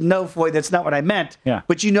 And I said, no, Floyd, that's not what I meant. Yeah.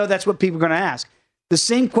 But that's what people are going to ask. The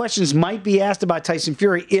same questions might be asked about Tyson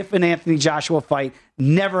Fury if an Anthony Joshua fight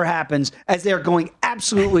never happens, as they are going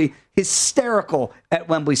absolutely hysterical at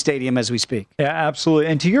Wembley Stadium as we speak. Yeah, absolutely.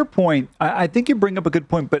 And to your point, I think you bring up a good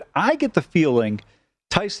point, but I get the feeling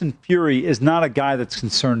Tyson Fury is not a guy that's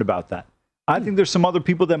concerned about that. I think there's some other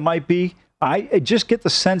people that might be. I just get the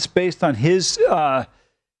sense based on his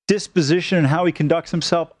disposition and how he conducts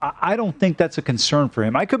himself. I don't think that's a concern for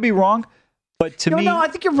him. I could be wrong, but to me... No, I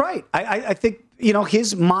think you're right. I think,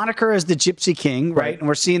 his moniker is the Gypsy King, right? And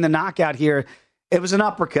we're seeing the knockout here. It was an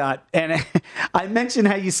uppercut. And I mentioned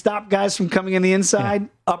how you stop guys from coming in the inside,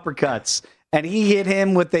 uppercuts. And he hit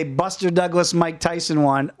him with a Buster Douglas, Mike Tyson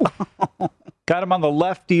one. Got him on the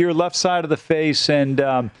left ear, left side of the face. And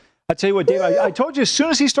I tell you what, Dave, I told you as soon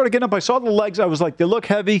as he started getting up, I saw the legs. I was like, they look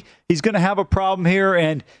heavy. He's going to have a problem here.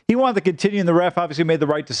 And he wanted to continue. And the ref obviously made the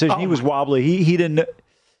right decision. He was wobbly. He didn't...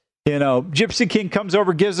 Gypsy King comes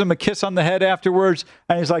over, gives him a kiss on the head afterwards,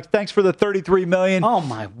 and he's like, thanks for the $33 million. Oh,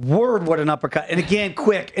 my word, what an uppercut. And again,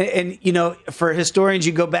 quick. And for historians,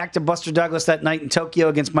 you go back to Buster Douglas that night in Tokyo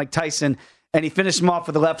against Mike Tyson, and he finished him off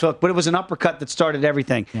with a left hook, but it was an uppercut that started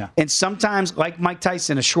everything. Yeah. And sometimes, like Mike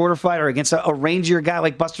Tyson, a shorter fighter against a rangier guy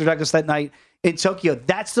like Buster Douglas that night in Tokyo,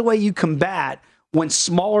 that's the way you combat when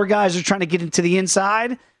smaller guys are trying to get into the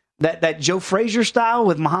inside. That Joe Frazier style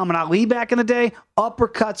with Muhammad Ali back in the day,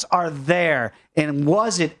 uppercuts are there. And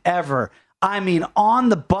was it ever? I mean, on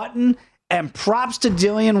the button, and props to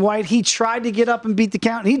Dillian White. He tried to get up and beat the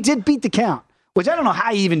count. He did beat the count, which I don't know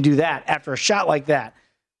how you even do that after a shot like that.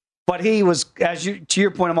 But he was, to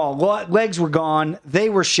your point, legs were gone. They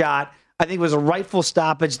were shot. I think it was a rightful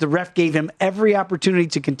stoppage. The ref gave him every opportunity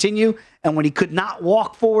to continue. And when he could not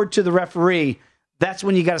walk forward to the referee, that's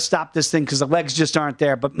when you got to stop this thing because the legs just aren't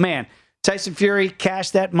there. But, man, Tyson Fury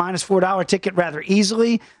cashed that minus $4 ticket rather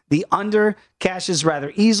easily. The under cashes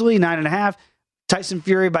rather easily, 9.5. Tyson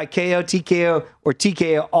Fury by KO, TKO, or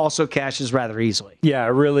TKO also cashes rather easily. Yeah,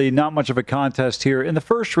 really not much of a contest here. In the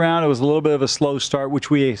first round, it was a little bit of a slow start,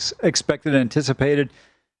 which we expected and anticipated.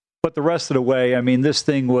 But the rest of the way, I mean, this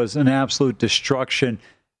thing was an absolute destruction.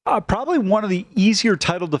 Probably one of the easier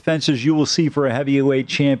title defenses you will see for a heavyweight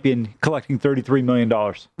champion collecting $33 million.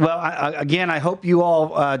 Well, I hope you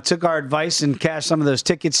all took our advice and cashed some of those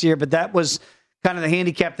tickets here, but that was kind of the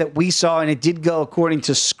handicap that we saw, and it did go according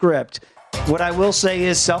to script. What I will say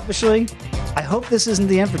is, selfishly, I hope this isn't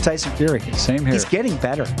the end for Tyson Fury. Same here. He's getting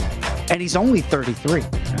better, and he's only 33.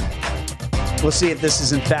 We'll see if this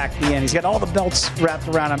is, in fact, the end. He's got all the belts wrapped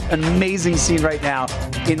around him. An amazing scene right now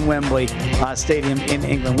in Wembley Stadium in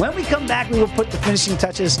England. When we come back, we will put the finishing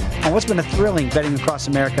touches on what's been a thrilling betting across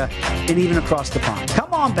America and even across the pond.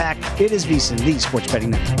 Come on back. It is VSiN, the Sports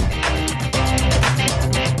Betting Network.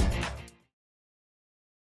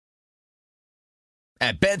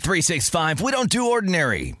 At Bet365, we don't do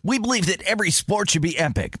ordinary. We believe that every sport should be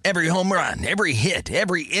epic. Every home run, every hit,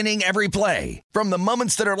 every inning, every play. From the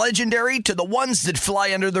moments that are legendary to the ones that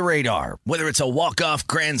fly under the radar. Whether it's a walk-off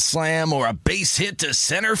grand slam or a base hit to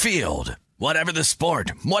center field. Whatever the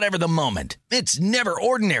sport, whatever the moment, it's never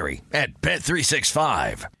ordinary at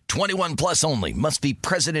Bet365. 21 plus only. Must be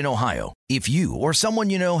present in Ohio. If you or someone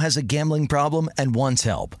you know has a gambling problem and wants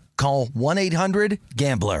help, call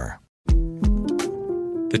 1-800-GAMBLER.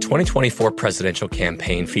 The 2024 presidential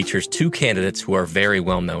campaign features two candidates who are very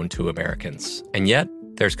well known to Americans. And yet,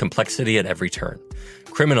 there's complexity at every turn.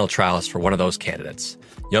 Criminal trials for one of those candidates.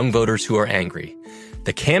 Young voters who are angry.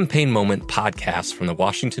 The Campaign Moment podcast from the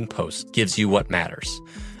Washington Post gives you what matters.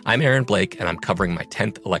 I'm Aaron Blake, and I'm covering my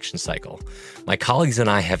 10th election cycle. My colleagues and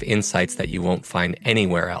I have insights that you won't find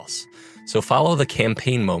anywhere else. So follow The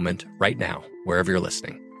Campaign Moment right now, wherever you're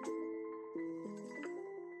listening.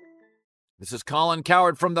 This is Colin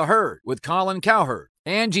Cowherd from The Herd with Colin Cowherd.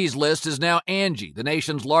 Angie's List is now Angie, the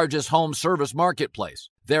nation's largest home service marketplace.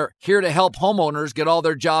 They're here to help homeowners get all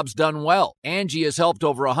their jobs done well. Angie has helped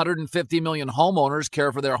over 150 million homeowners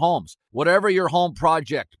care for their homes. Whatever your home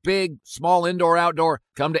project, big, small, indoor, outdoor,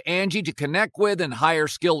 come to Angie to connect with and hire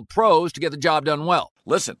skilled pros to get the job done well.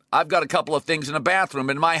 Listen, I've got a couple of things in a bathroom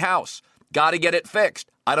in my house. Got to get it fixed.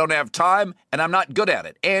 I don't have time, and I'm not good at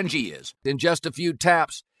it. Angie is. In just a few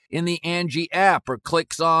taps, in the Angie app or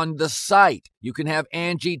clicks on the site, you can have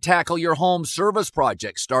Angie tackle your home service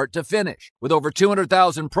project start to finish. With over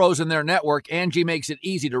 200,000 pros in their network, Angie makes it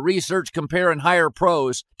easy to research, compare, and hire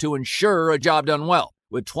pros to ensure a job done well.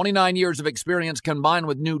 With 29 years of experience combined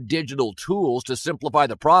with new digital tools to simplify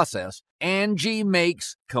the process, Angie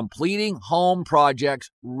makes completing home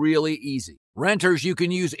projects really easy. Renters, you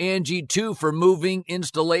can use Angie too for moving,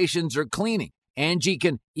 installations, or cleaning. Angie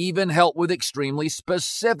can even help with extremely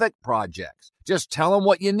specific projects. Just tell them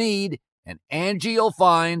what you need, and Angie will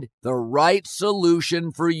find the right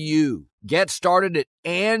solution for you. Get started at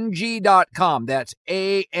Angie.com. That's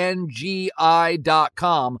ANGI.com,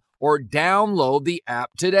 or download the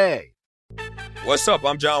app today. What's up?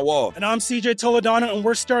 I'm John Wall. And I'm CJ Toledano, and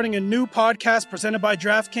we're starting a new podcast presented by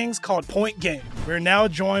DraftKings called Point Game. We're now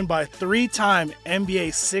joined by three-time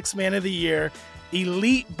NBA Sixth Man of the Year,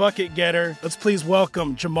 elite bucket getter. Let's please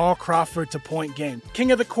welcome Jamal Crawford to Point Game.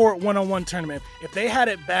 King of the Court one-on-one tournament. If they had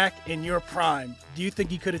it back in your prime, do you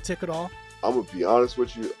think you could have took it all? I'm going to be honest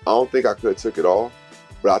with you. I don't think I could have took it all,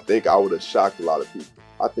 but I think I would have shocked a lot of people.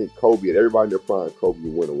 I think Kobe and everybody in their prime, Kobe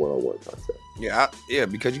would win a one-on-one contest. Yeah,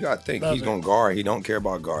 because you got to think. He's going to guard. He don't care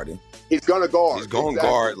about guarding. He's going to guard. He's going to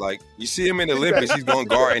guard. Like, you see him in the Olympics, he's going to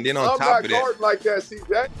guard. And then on top of that. I'm not guarding like that,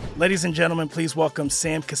 CJ. Ladies and gentlemen, please welcome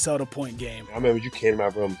Sam Cassell to Point Game. I remember you came to my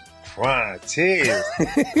room crying, tears.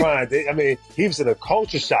 Crying. I mean, he was in a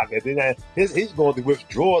culture shock. And then he's going through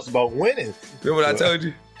withdrawals about winning. Remember what I told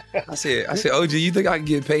you? I said, OG, you think I can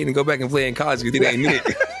get paid and go back and play in college because it ain't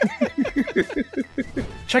it?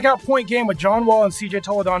 Check out Point Game with John Wall and CJ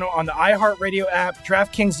Toledano on the iHeartRadio app,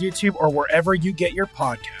 DraftKings YouTube, or wherever you get your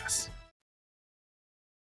podcasts.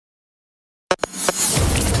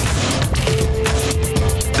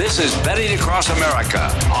 This is Betting Across America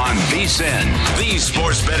on VSiN, the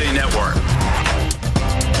Sports Betting Network.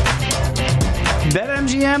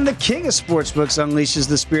 BetMGM, the king of sportsbooks, unleashes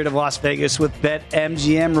the spirit of Las Vegas with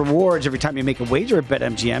BetMGM rewards. Every time you make a wager at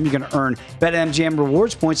BetMGM, you're going to earn BetMGM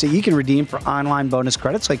rewards points that you can redeem for online bonus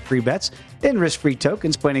credits like free bets and risk-free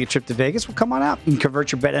tokens. Planning a trip to Vegas? Well, come on out. You can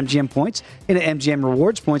convert your BetMGM points into MGM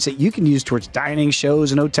rewards points that you can use towards dining,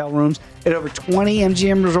 shows, and hotel rooms at over 20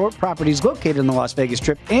 MGM resort properties located in the Las Vegas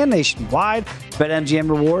Strip and nationwide. BetMGM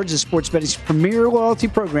Rewards is sports betting's premier loyalty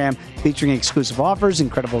program featuring exclusive offers,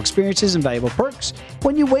 incredible experiences, and valuable perks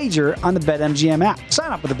when you wager on the BetMGM app.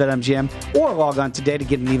 Sign up with the BetMGM or log on today to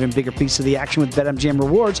get an even bigger piece of the action with BetMGM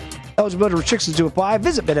Rewards. Eligibility restrictions do apply.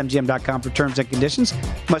 Visit BetMGM.com for terms and conditions.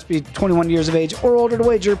 Must be 21 years of age or older to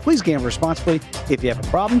wager. Please gamble responsibly. If you have a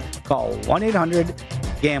problem, call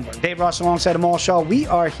 1-800-GAMBLER. Dave Ross alongside Amal Shaw. We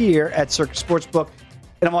are here at Circus Sportsbook.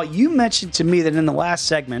 And Amal, you mentioned to me that in the last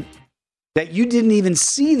segment that you didn't even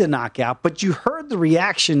see the knockout, but you heard the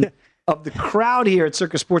reaction of the crowd here at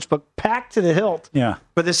Circus Sportsbook, packed to the hilt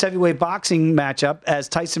for this heavyweight boxing matchup as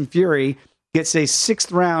Tyson Fury gets a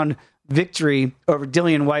 6th round victory over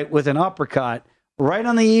Dillian Whyte with an uppercut right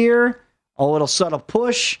on the ear, a little subtle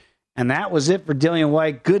push, and that was it for Dillian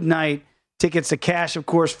Whyte. Good night. Tickets to cash, of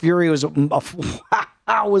course. Fury was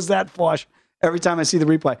how was that flush? Every time I see the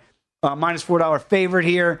replay. Minus $4 favorite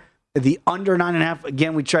here. The under 9.5.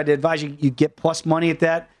 Again, we tried to advise you get plus money at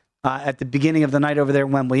that. At the beginning of the night over there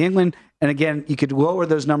in Wembley, England. And again, you could lower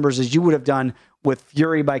those numbers as you would have done with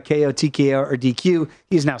Fury by KO, TKO, or DQ.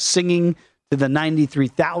 He's now singing to the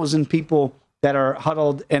 93,000 people that are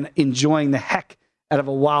huddled and enjoying the heck out of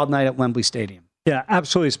a wild night at Wembley Stadium. Yeah,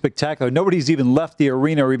 absolutely spectacular. Nobody's even left the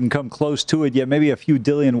arena or even come close to it yet. Maybe a few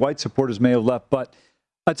Dillian Whyte supporters may have left, but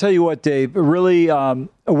I'll tell you what, Dave, really a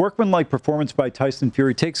workmanlike performance by Tyson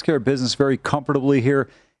Fury, takes care of business very comfortably here.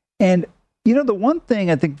 And, you know, the one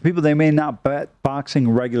thing I think people, they may not bet boxing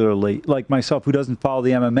regularly, like myself, who doesn't follow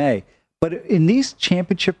the MMA, but in these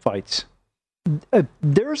championship fights,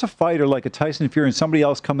 there's a fighter like a Tyson Fury and somebody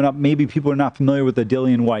else coming up, maybe people are not familiar with the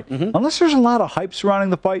Dillian White. Unless there's a lot of hype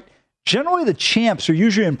surrounding the fight, generally the champs are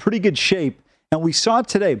usually in pretty good shape. And we saw it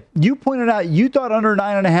today. You pointed out you thought under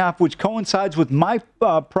 9.5, which coincides with my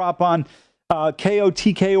prop on KO,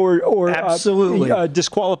 TKO, or absolutely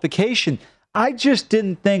disqualification. I just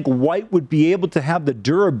didn't think White would be able to have the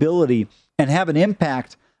durability and have an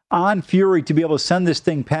impact on Fury to be able to send this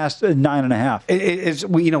thing past 9.5.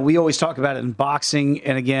 We always talk about it in boxing,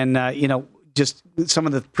 and again, just some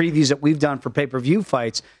of the previews that we've done for pay-per-view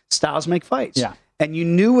fights. Styles make fights, yeah. And you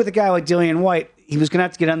knew with a guy like Dillian White, he was going to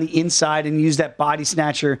have to get on the inside and use that body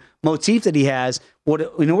snatcher motif that he has.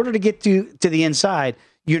 In order to get to the inside,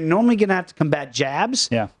 you're normally going to have to combat jabs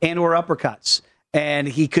and or uppercuts. And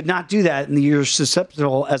he could not do that, and you're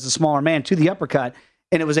susceptible as a smaller man to the uppercut.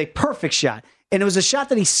 And it was a perfect shot. And it was a shot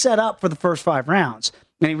that he set up for the first 5 rounds.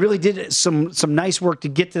 And he really did some nice work to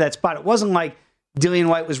get to that spot. It wasn't like Dillian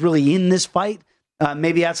White was really in this fight,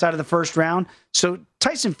 maybe outside of the first round. So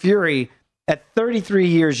Tyson Fury, at 33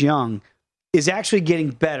 years young, is actually getting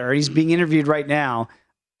better. He's being interviewed right now.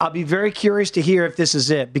 I'll be very curious to hear if this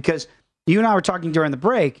is it, because you and I were talking during the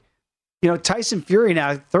break. Tyson Fury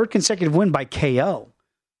now, 3rd consecutive win by KO.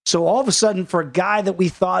 So all of a sudden, for a guy that we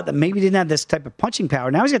thought that maybe didn't have this type of punching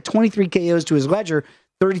power, now he's got 23 KOs to his ledger,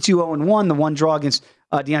 32-0-1, the one draw against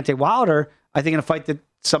Deontay Wilder. I think in a fight that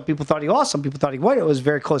some people thought he lost, some people thought he would. It was a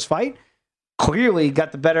very close fight. Clearly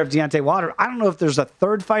got the better of Deontay Wilder. I don't know if there's a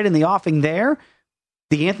third fight in the offing there.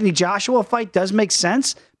 The Anthony Joshua fight does make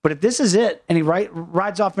sense, but if this is it and he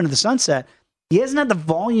rides off into the sunset, he hasn't had the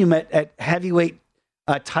volume at heavyweight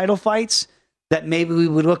title fights that maybe we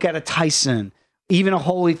would look at a Tyson, even a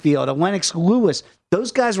Holyfield, a Lennox Lewis.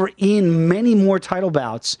 Those guys were in many more title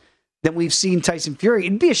bouts than we've seen Tyson Fury.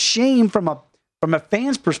 It'd be a shame from a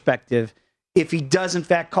fan's perspective if he does in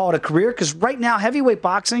fact call it a career, because right now heavyweight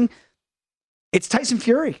boxing, it's Tyson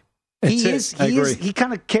Fury. He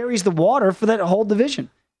kind of carries the water for that whole division.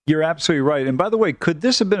 You're absolutely right. And by the way, could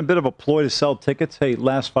this have been a bit of a ploy to sell tickets? Hey,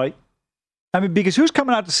 last fight. I mean, because who's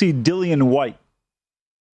coming out to see Dillian White?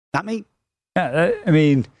 Not me. Yeah, I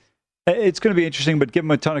mean, it's going to be interesting, but give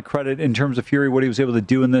him a ton of credit in terms of Fury, what he was able to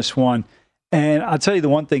do in this one. And I'll tell you the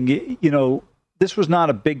one thing, this was not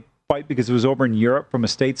a big fight because it was over in Europe from a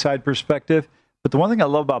stateside perspective. But the one thing I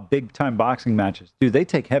love about big-time boxing matches, dude, they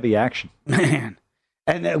take heavy action. Man.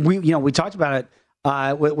 And we talked about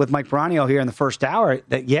it with Mike Braniel here in the first hour,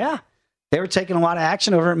 that, they were taking a lot of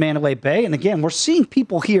action over at Mandalay Bay. And again, we're seeing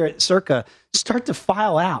people here at Circa start to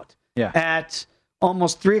file out at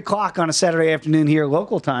almost 3 o'clock on a Saturday afternoon here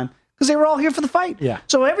local time, because they were all here for the fight. Yeah.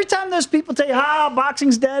 So every time those people tell you,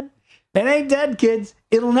 boxing's dead, it ain't dead, kids.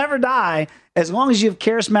 It'll never die as long as you have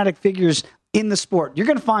charismatic figures in the sport. You're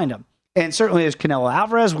going to find them. And certainly there's Canelo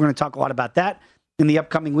Alvarez. We're going to talk a lot about that in the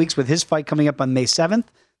upcoming weeks with his fight coming up on May 7th.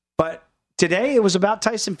 But today it was about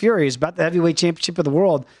Tyson Fury. It's about the heavyweight championship of the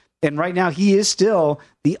world. And right now he is still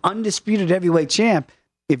the undisputed heavyweight champ.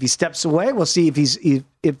 If he steps away, we'll see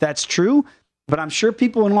if that's true. But I'm sure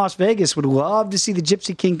people in Las Vegas would love to see the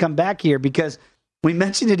Gypsy King come back here, because we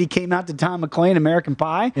mentioned that he came out to Tom McClain, American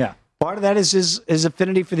Pie. Yeah. Part of that is his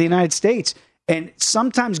affinity for the United States. And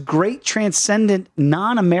sometimes great transcendent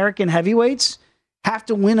non-American heavyweights have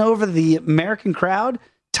to win over the American crowd.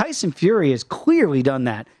 Tyson Fury has clearly done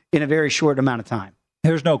that in a very short amount of time.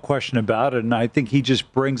 There's no question about it. And I think he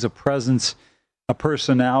just brings a presence, a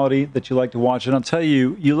personality that you like to watch. And I'll tell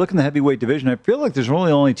you, you look in the heavyweight division, I feel like there's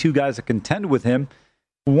really only 2 guys that contend with him.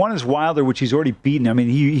 One is Wilder, which he's already beaten. I mean,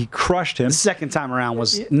 he crushed him. The second time around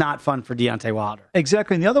was not fun for Deontay Wilder.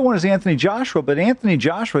 Exactly. And the other one is Anthony Joshua. But Anthony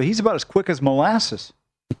Joshua, he's about as quick as molasses.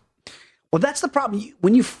 Well, that's the problem.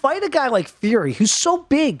 When you fight a guy like Fury, who's so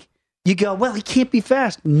big, you go, well, he can't be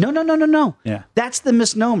fast. No. Yeah. That's the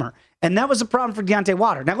misnomer. And that was the problem for Deontay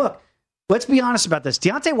Wilder. Now, look, let's be honest about this.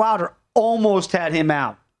 Deontay Wilder almost had him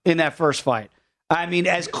out in that first fight. I mean,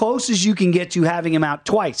 as close as you can get to having him out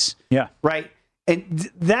twice. Yeah. Right? And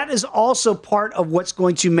that is also part of what's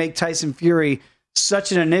going to make Tyson Fury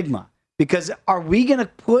such an enigma. Because are we going to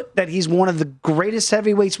put that he's one of the greatest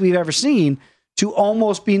heavyweights we've ever seen to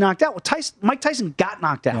almost be knocked out? Well, Mike Tyson got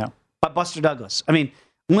knocked out by Buster Douglas. I mean,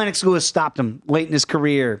 Lennox Lewis stopped him late in his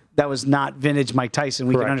career. That was not vintage Mike Tyson.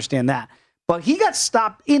 We can understand that. But he got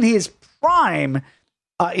stopped in his prime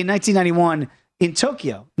in 1990 in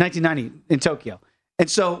Tokyo. And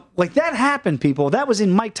so, like, that happened, people. That was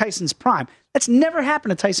in Mike Tyson's prime. That's never happened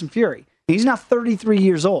to Tyson Fury. He's now 33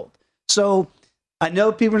 years old. So I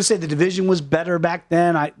know people are going to say the division was better back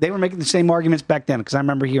then. They were making the same arguments back then because I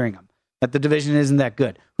remember hearing them, that the division isn't that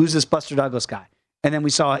good. Who's this Buster Douglas guy? And then we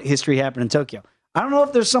saw history happen in Tokyo. I don't know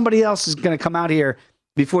if there's somebody else who's going to come out here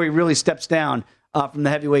before he really steps down from the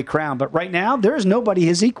heavyweight crown. But right now, there is nobody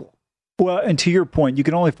his equal. Well, and to your point, you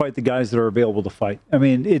can only fight the guys that are available to fight. I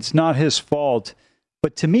mean, it's not his fault.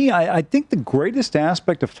 But to me, I think the greatest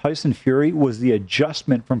aspect of Tyson Fury was the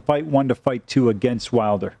adjustment from fight 1 to fight 2 against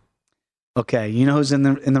Wilder. Okay, you know who's in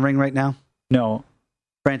the ring right now? No.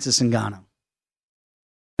 Francis Ngannou.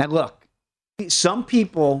 Now, look, some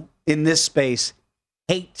people in this space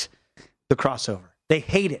hate the crossover. They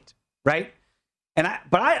hate it, right?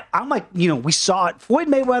 But I'm like, we saw it. Floyd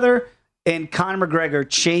Mayweather and Conor McGregor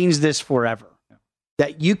changed this forever.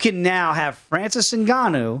 That you can now have Francis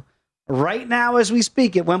Ngannou right now as we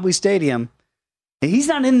speak at Wembley Stadium. And he's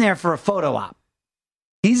not in there for a photo op.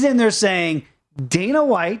 He's in there saying, Dana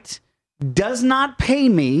White does not pay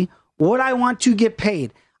me what I want to get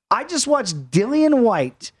paid. I just watched Dillian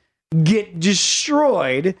White get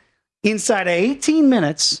destroyed inside of 18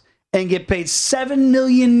 minutes and get paid $7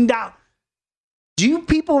 million. Do you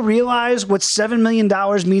people realize what $7 million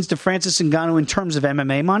means to Francis Ngannou in terms of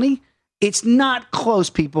MMA money? It's not close,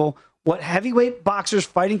 people. What heavyweight boxers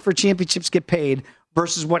fighting for championships get paid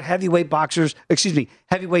versus what heavyweight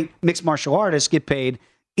mixed martial artists get paid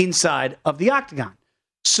inside of the octagon.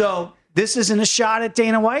 So this isn't a shot at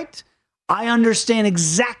Dana White. I understand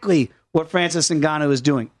exactly what Francis Ngannou is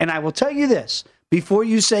doing. And I will tell you this, before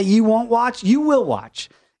you say you won't watch, you will watch.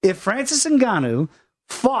 If Francis Ngannou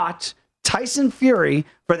fought Tyson Fury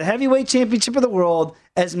for the heavyweight championship of the world,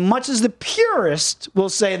 as much as the purists will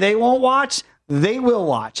say they won't watch, they will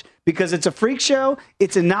watch. Because it's a freak show,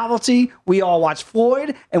 it's a novelty. We all watched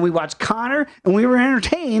Floyd and we watched Conor, and we were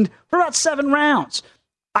entertained for about 7 rounds.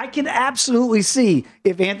 I can absolutely see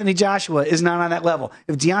if Anthony Joshua is not on that level,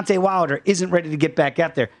 if Deontay Wilder isn't ready to get back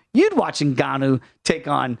out there, you'd watch Ngannou take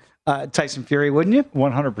on Tyson Fury, wouldn't you?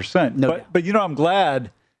 100%. No, but I'm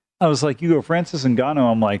glad. I was like, you go Francis Ngannou.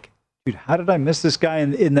 I'm like, dude, how did I miss this guy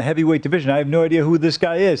in the heavyweight division? I have no idea who this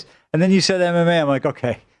guy is. And then you said MMA. I'm like,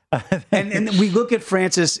 okay. and we look at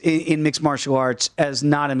Francis in mixed martial arts as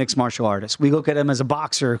not a mixed martial artist. We look at him as a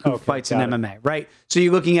boxer who fights in MMA, right? So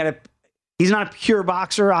you're looking at it. He's not a pure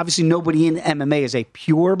boxer. Obviously, nobody in MMA is a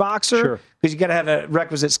pure boxer because you got to have a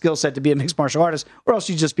requisite skill set to be a mixed martial artist, or else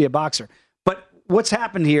you just be a boxer. But what's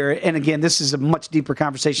happened here, and again, this is a much deeper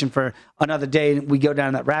conversation for another day. We go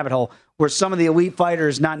down that rabbit hole where some of the elite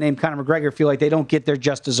fighters, not named Conor McGregor, feel like they don't get their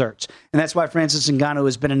just desserts. And that's why Francis Ngannou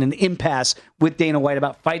has been in an impasse with Dana White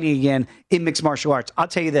about fighting again in mixed martial arts. I'll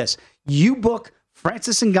tell you this. You book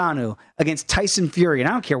Francis Ngannou against Tyson Fury, and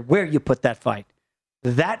I don't care where you put that fight,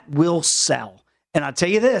 that will sell. And I'll tell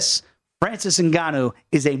you this, Francis Ngannou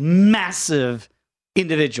is a massive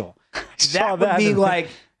individual. That would be like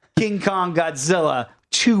King Kong, Godzilla,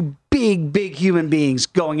 2 big human beings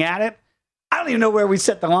going at it. I don't even know where we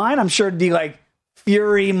set the line. I'm sure it'd be like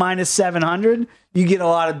Fury minus 700. You get a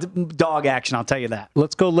lot of dog action, I'll tell you that.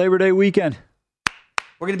 Let's go Labor Day weekend.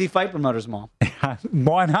 We're going to be fight promoters, Maul.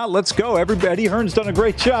 Why not? Let's go. Eddie Hearn's done a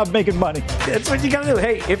great job making money. That's what you got to do.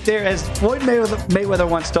 Hey, if there, as Floyd Mayweather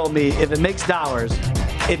once told me, if it makes dollars,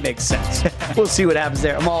 it makes sense. We'll see what happens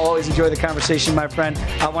there. I'll always enjoy the conversation, my friend.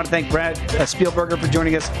 I want to thank Brad Spielberger for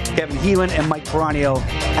joining us, Kevin Heelan, and Mike Peranio.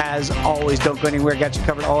 As always, don't go anywhere. Got you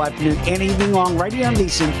covered all afternoon and evening long right here on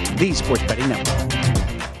VSiN, the Sports Betting Network.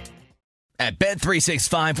 At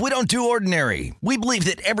Bet365, we don't do ordinary. We believe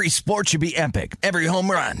that every sport should be epic. Every home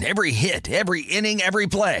run, every hit, every inning, every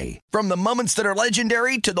play. From the moments that are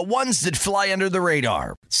legendary to the ones that fly under the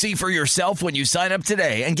radar. See for yourself when you sign up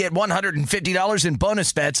today and get $150 in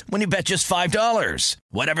bonus bets when you bet just $5.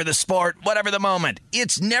 Whatever the sport, whatever the moment,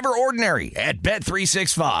 it's never ordinary at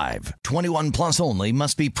Bet365. 21 plus only.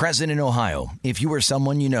 Must be present in Ohio. If you or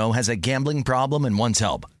someone you know has a gambling problem and wants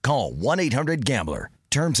help, call 1-800-GAMBLER.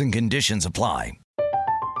 Terms and conditions apply.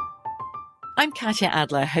 I'm Katya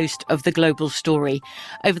Adler, host of The Global Story.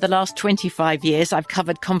 Over the last 25 years, I've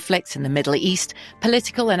covered conflicts in the Middle East,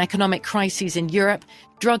 political and economic crises in Europe,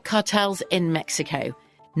 drug cartels in Mexico.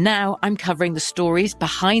 Now I'm covering the stories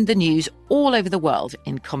behind the news all over the world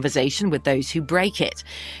in conversation with those who break it.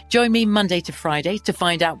 Join me Monday to Friday to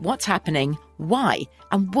find out what's happening, why,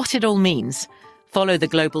 and what it all means. Follow The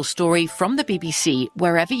Global Story from the BBC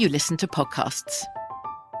wherever you listen to podcasts.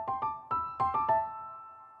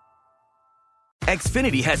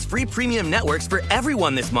 Xfinity has free premium networks for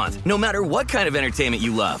everyone this month, no matter what kind of entertainment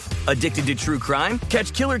you love. Addicted to true crime?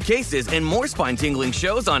 Catch killer cases and more spine-tingling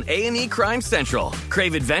shows on A&E Crime Central.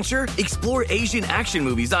 Crave adventure? Explore Asian action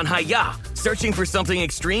movies on Hi-YAH. Searching for something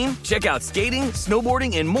extreme? Check out skating,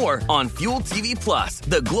 snowboarding, and more on Fuel TV Plus,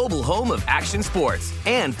 the global home of action sports.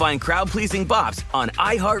 And find crowd-pleasing bops on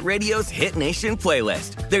iHeartRadio's Hit Nation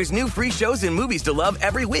playlist. There's new free shows and movies to love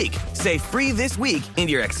every week. Say free this week in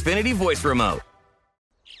your Xfinity voice remote.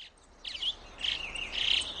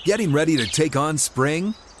 Getting ready to take on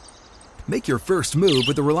spring? Make your first move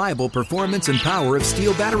with the reliable performance and power of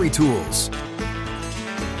Steel battery tools.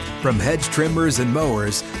 From hedge trimmers and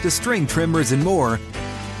mowers to string trimmers and more,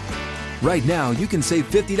 right now you can save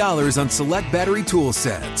 $50 on select battery tool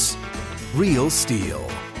sets. Real Steel.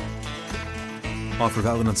 Offer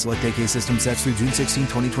valid on select AK system sets through June 16,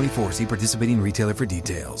 2024. See participating retailer for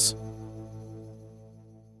details.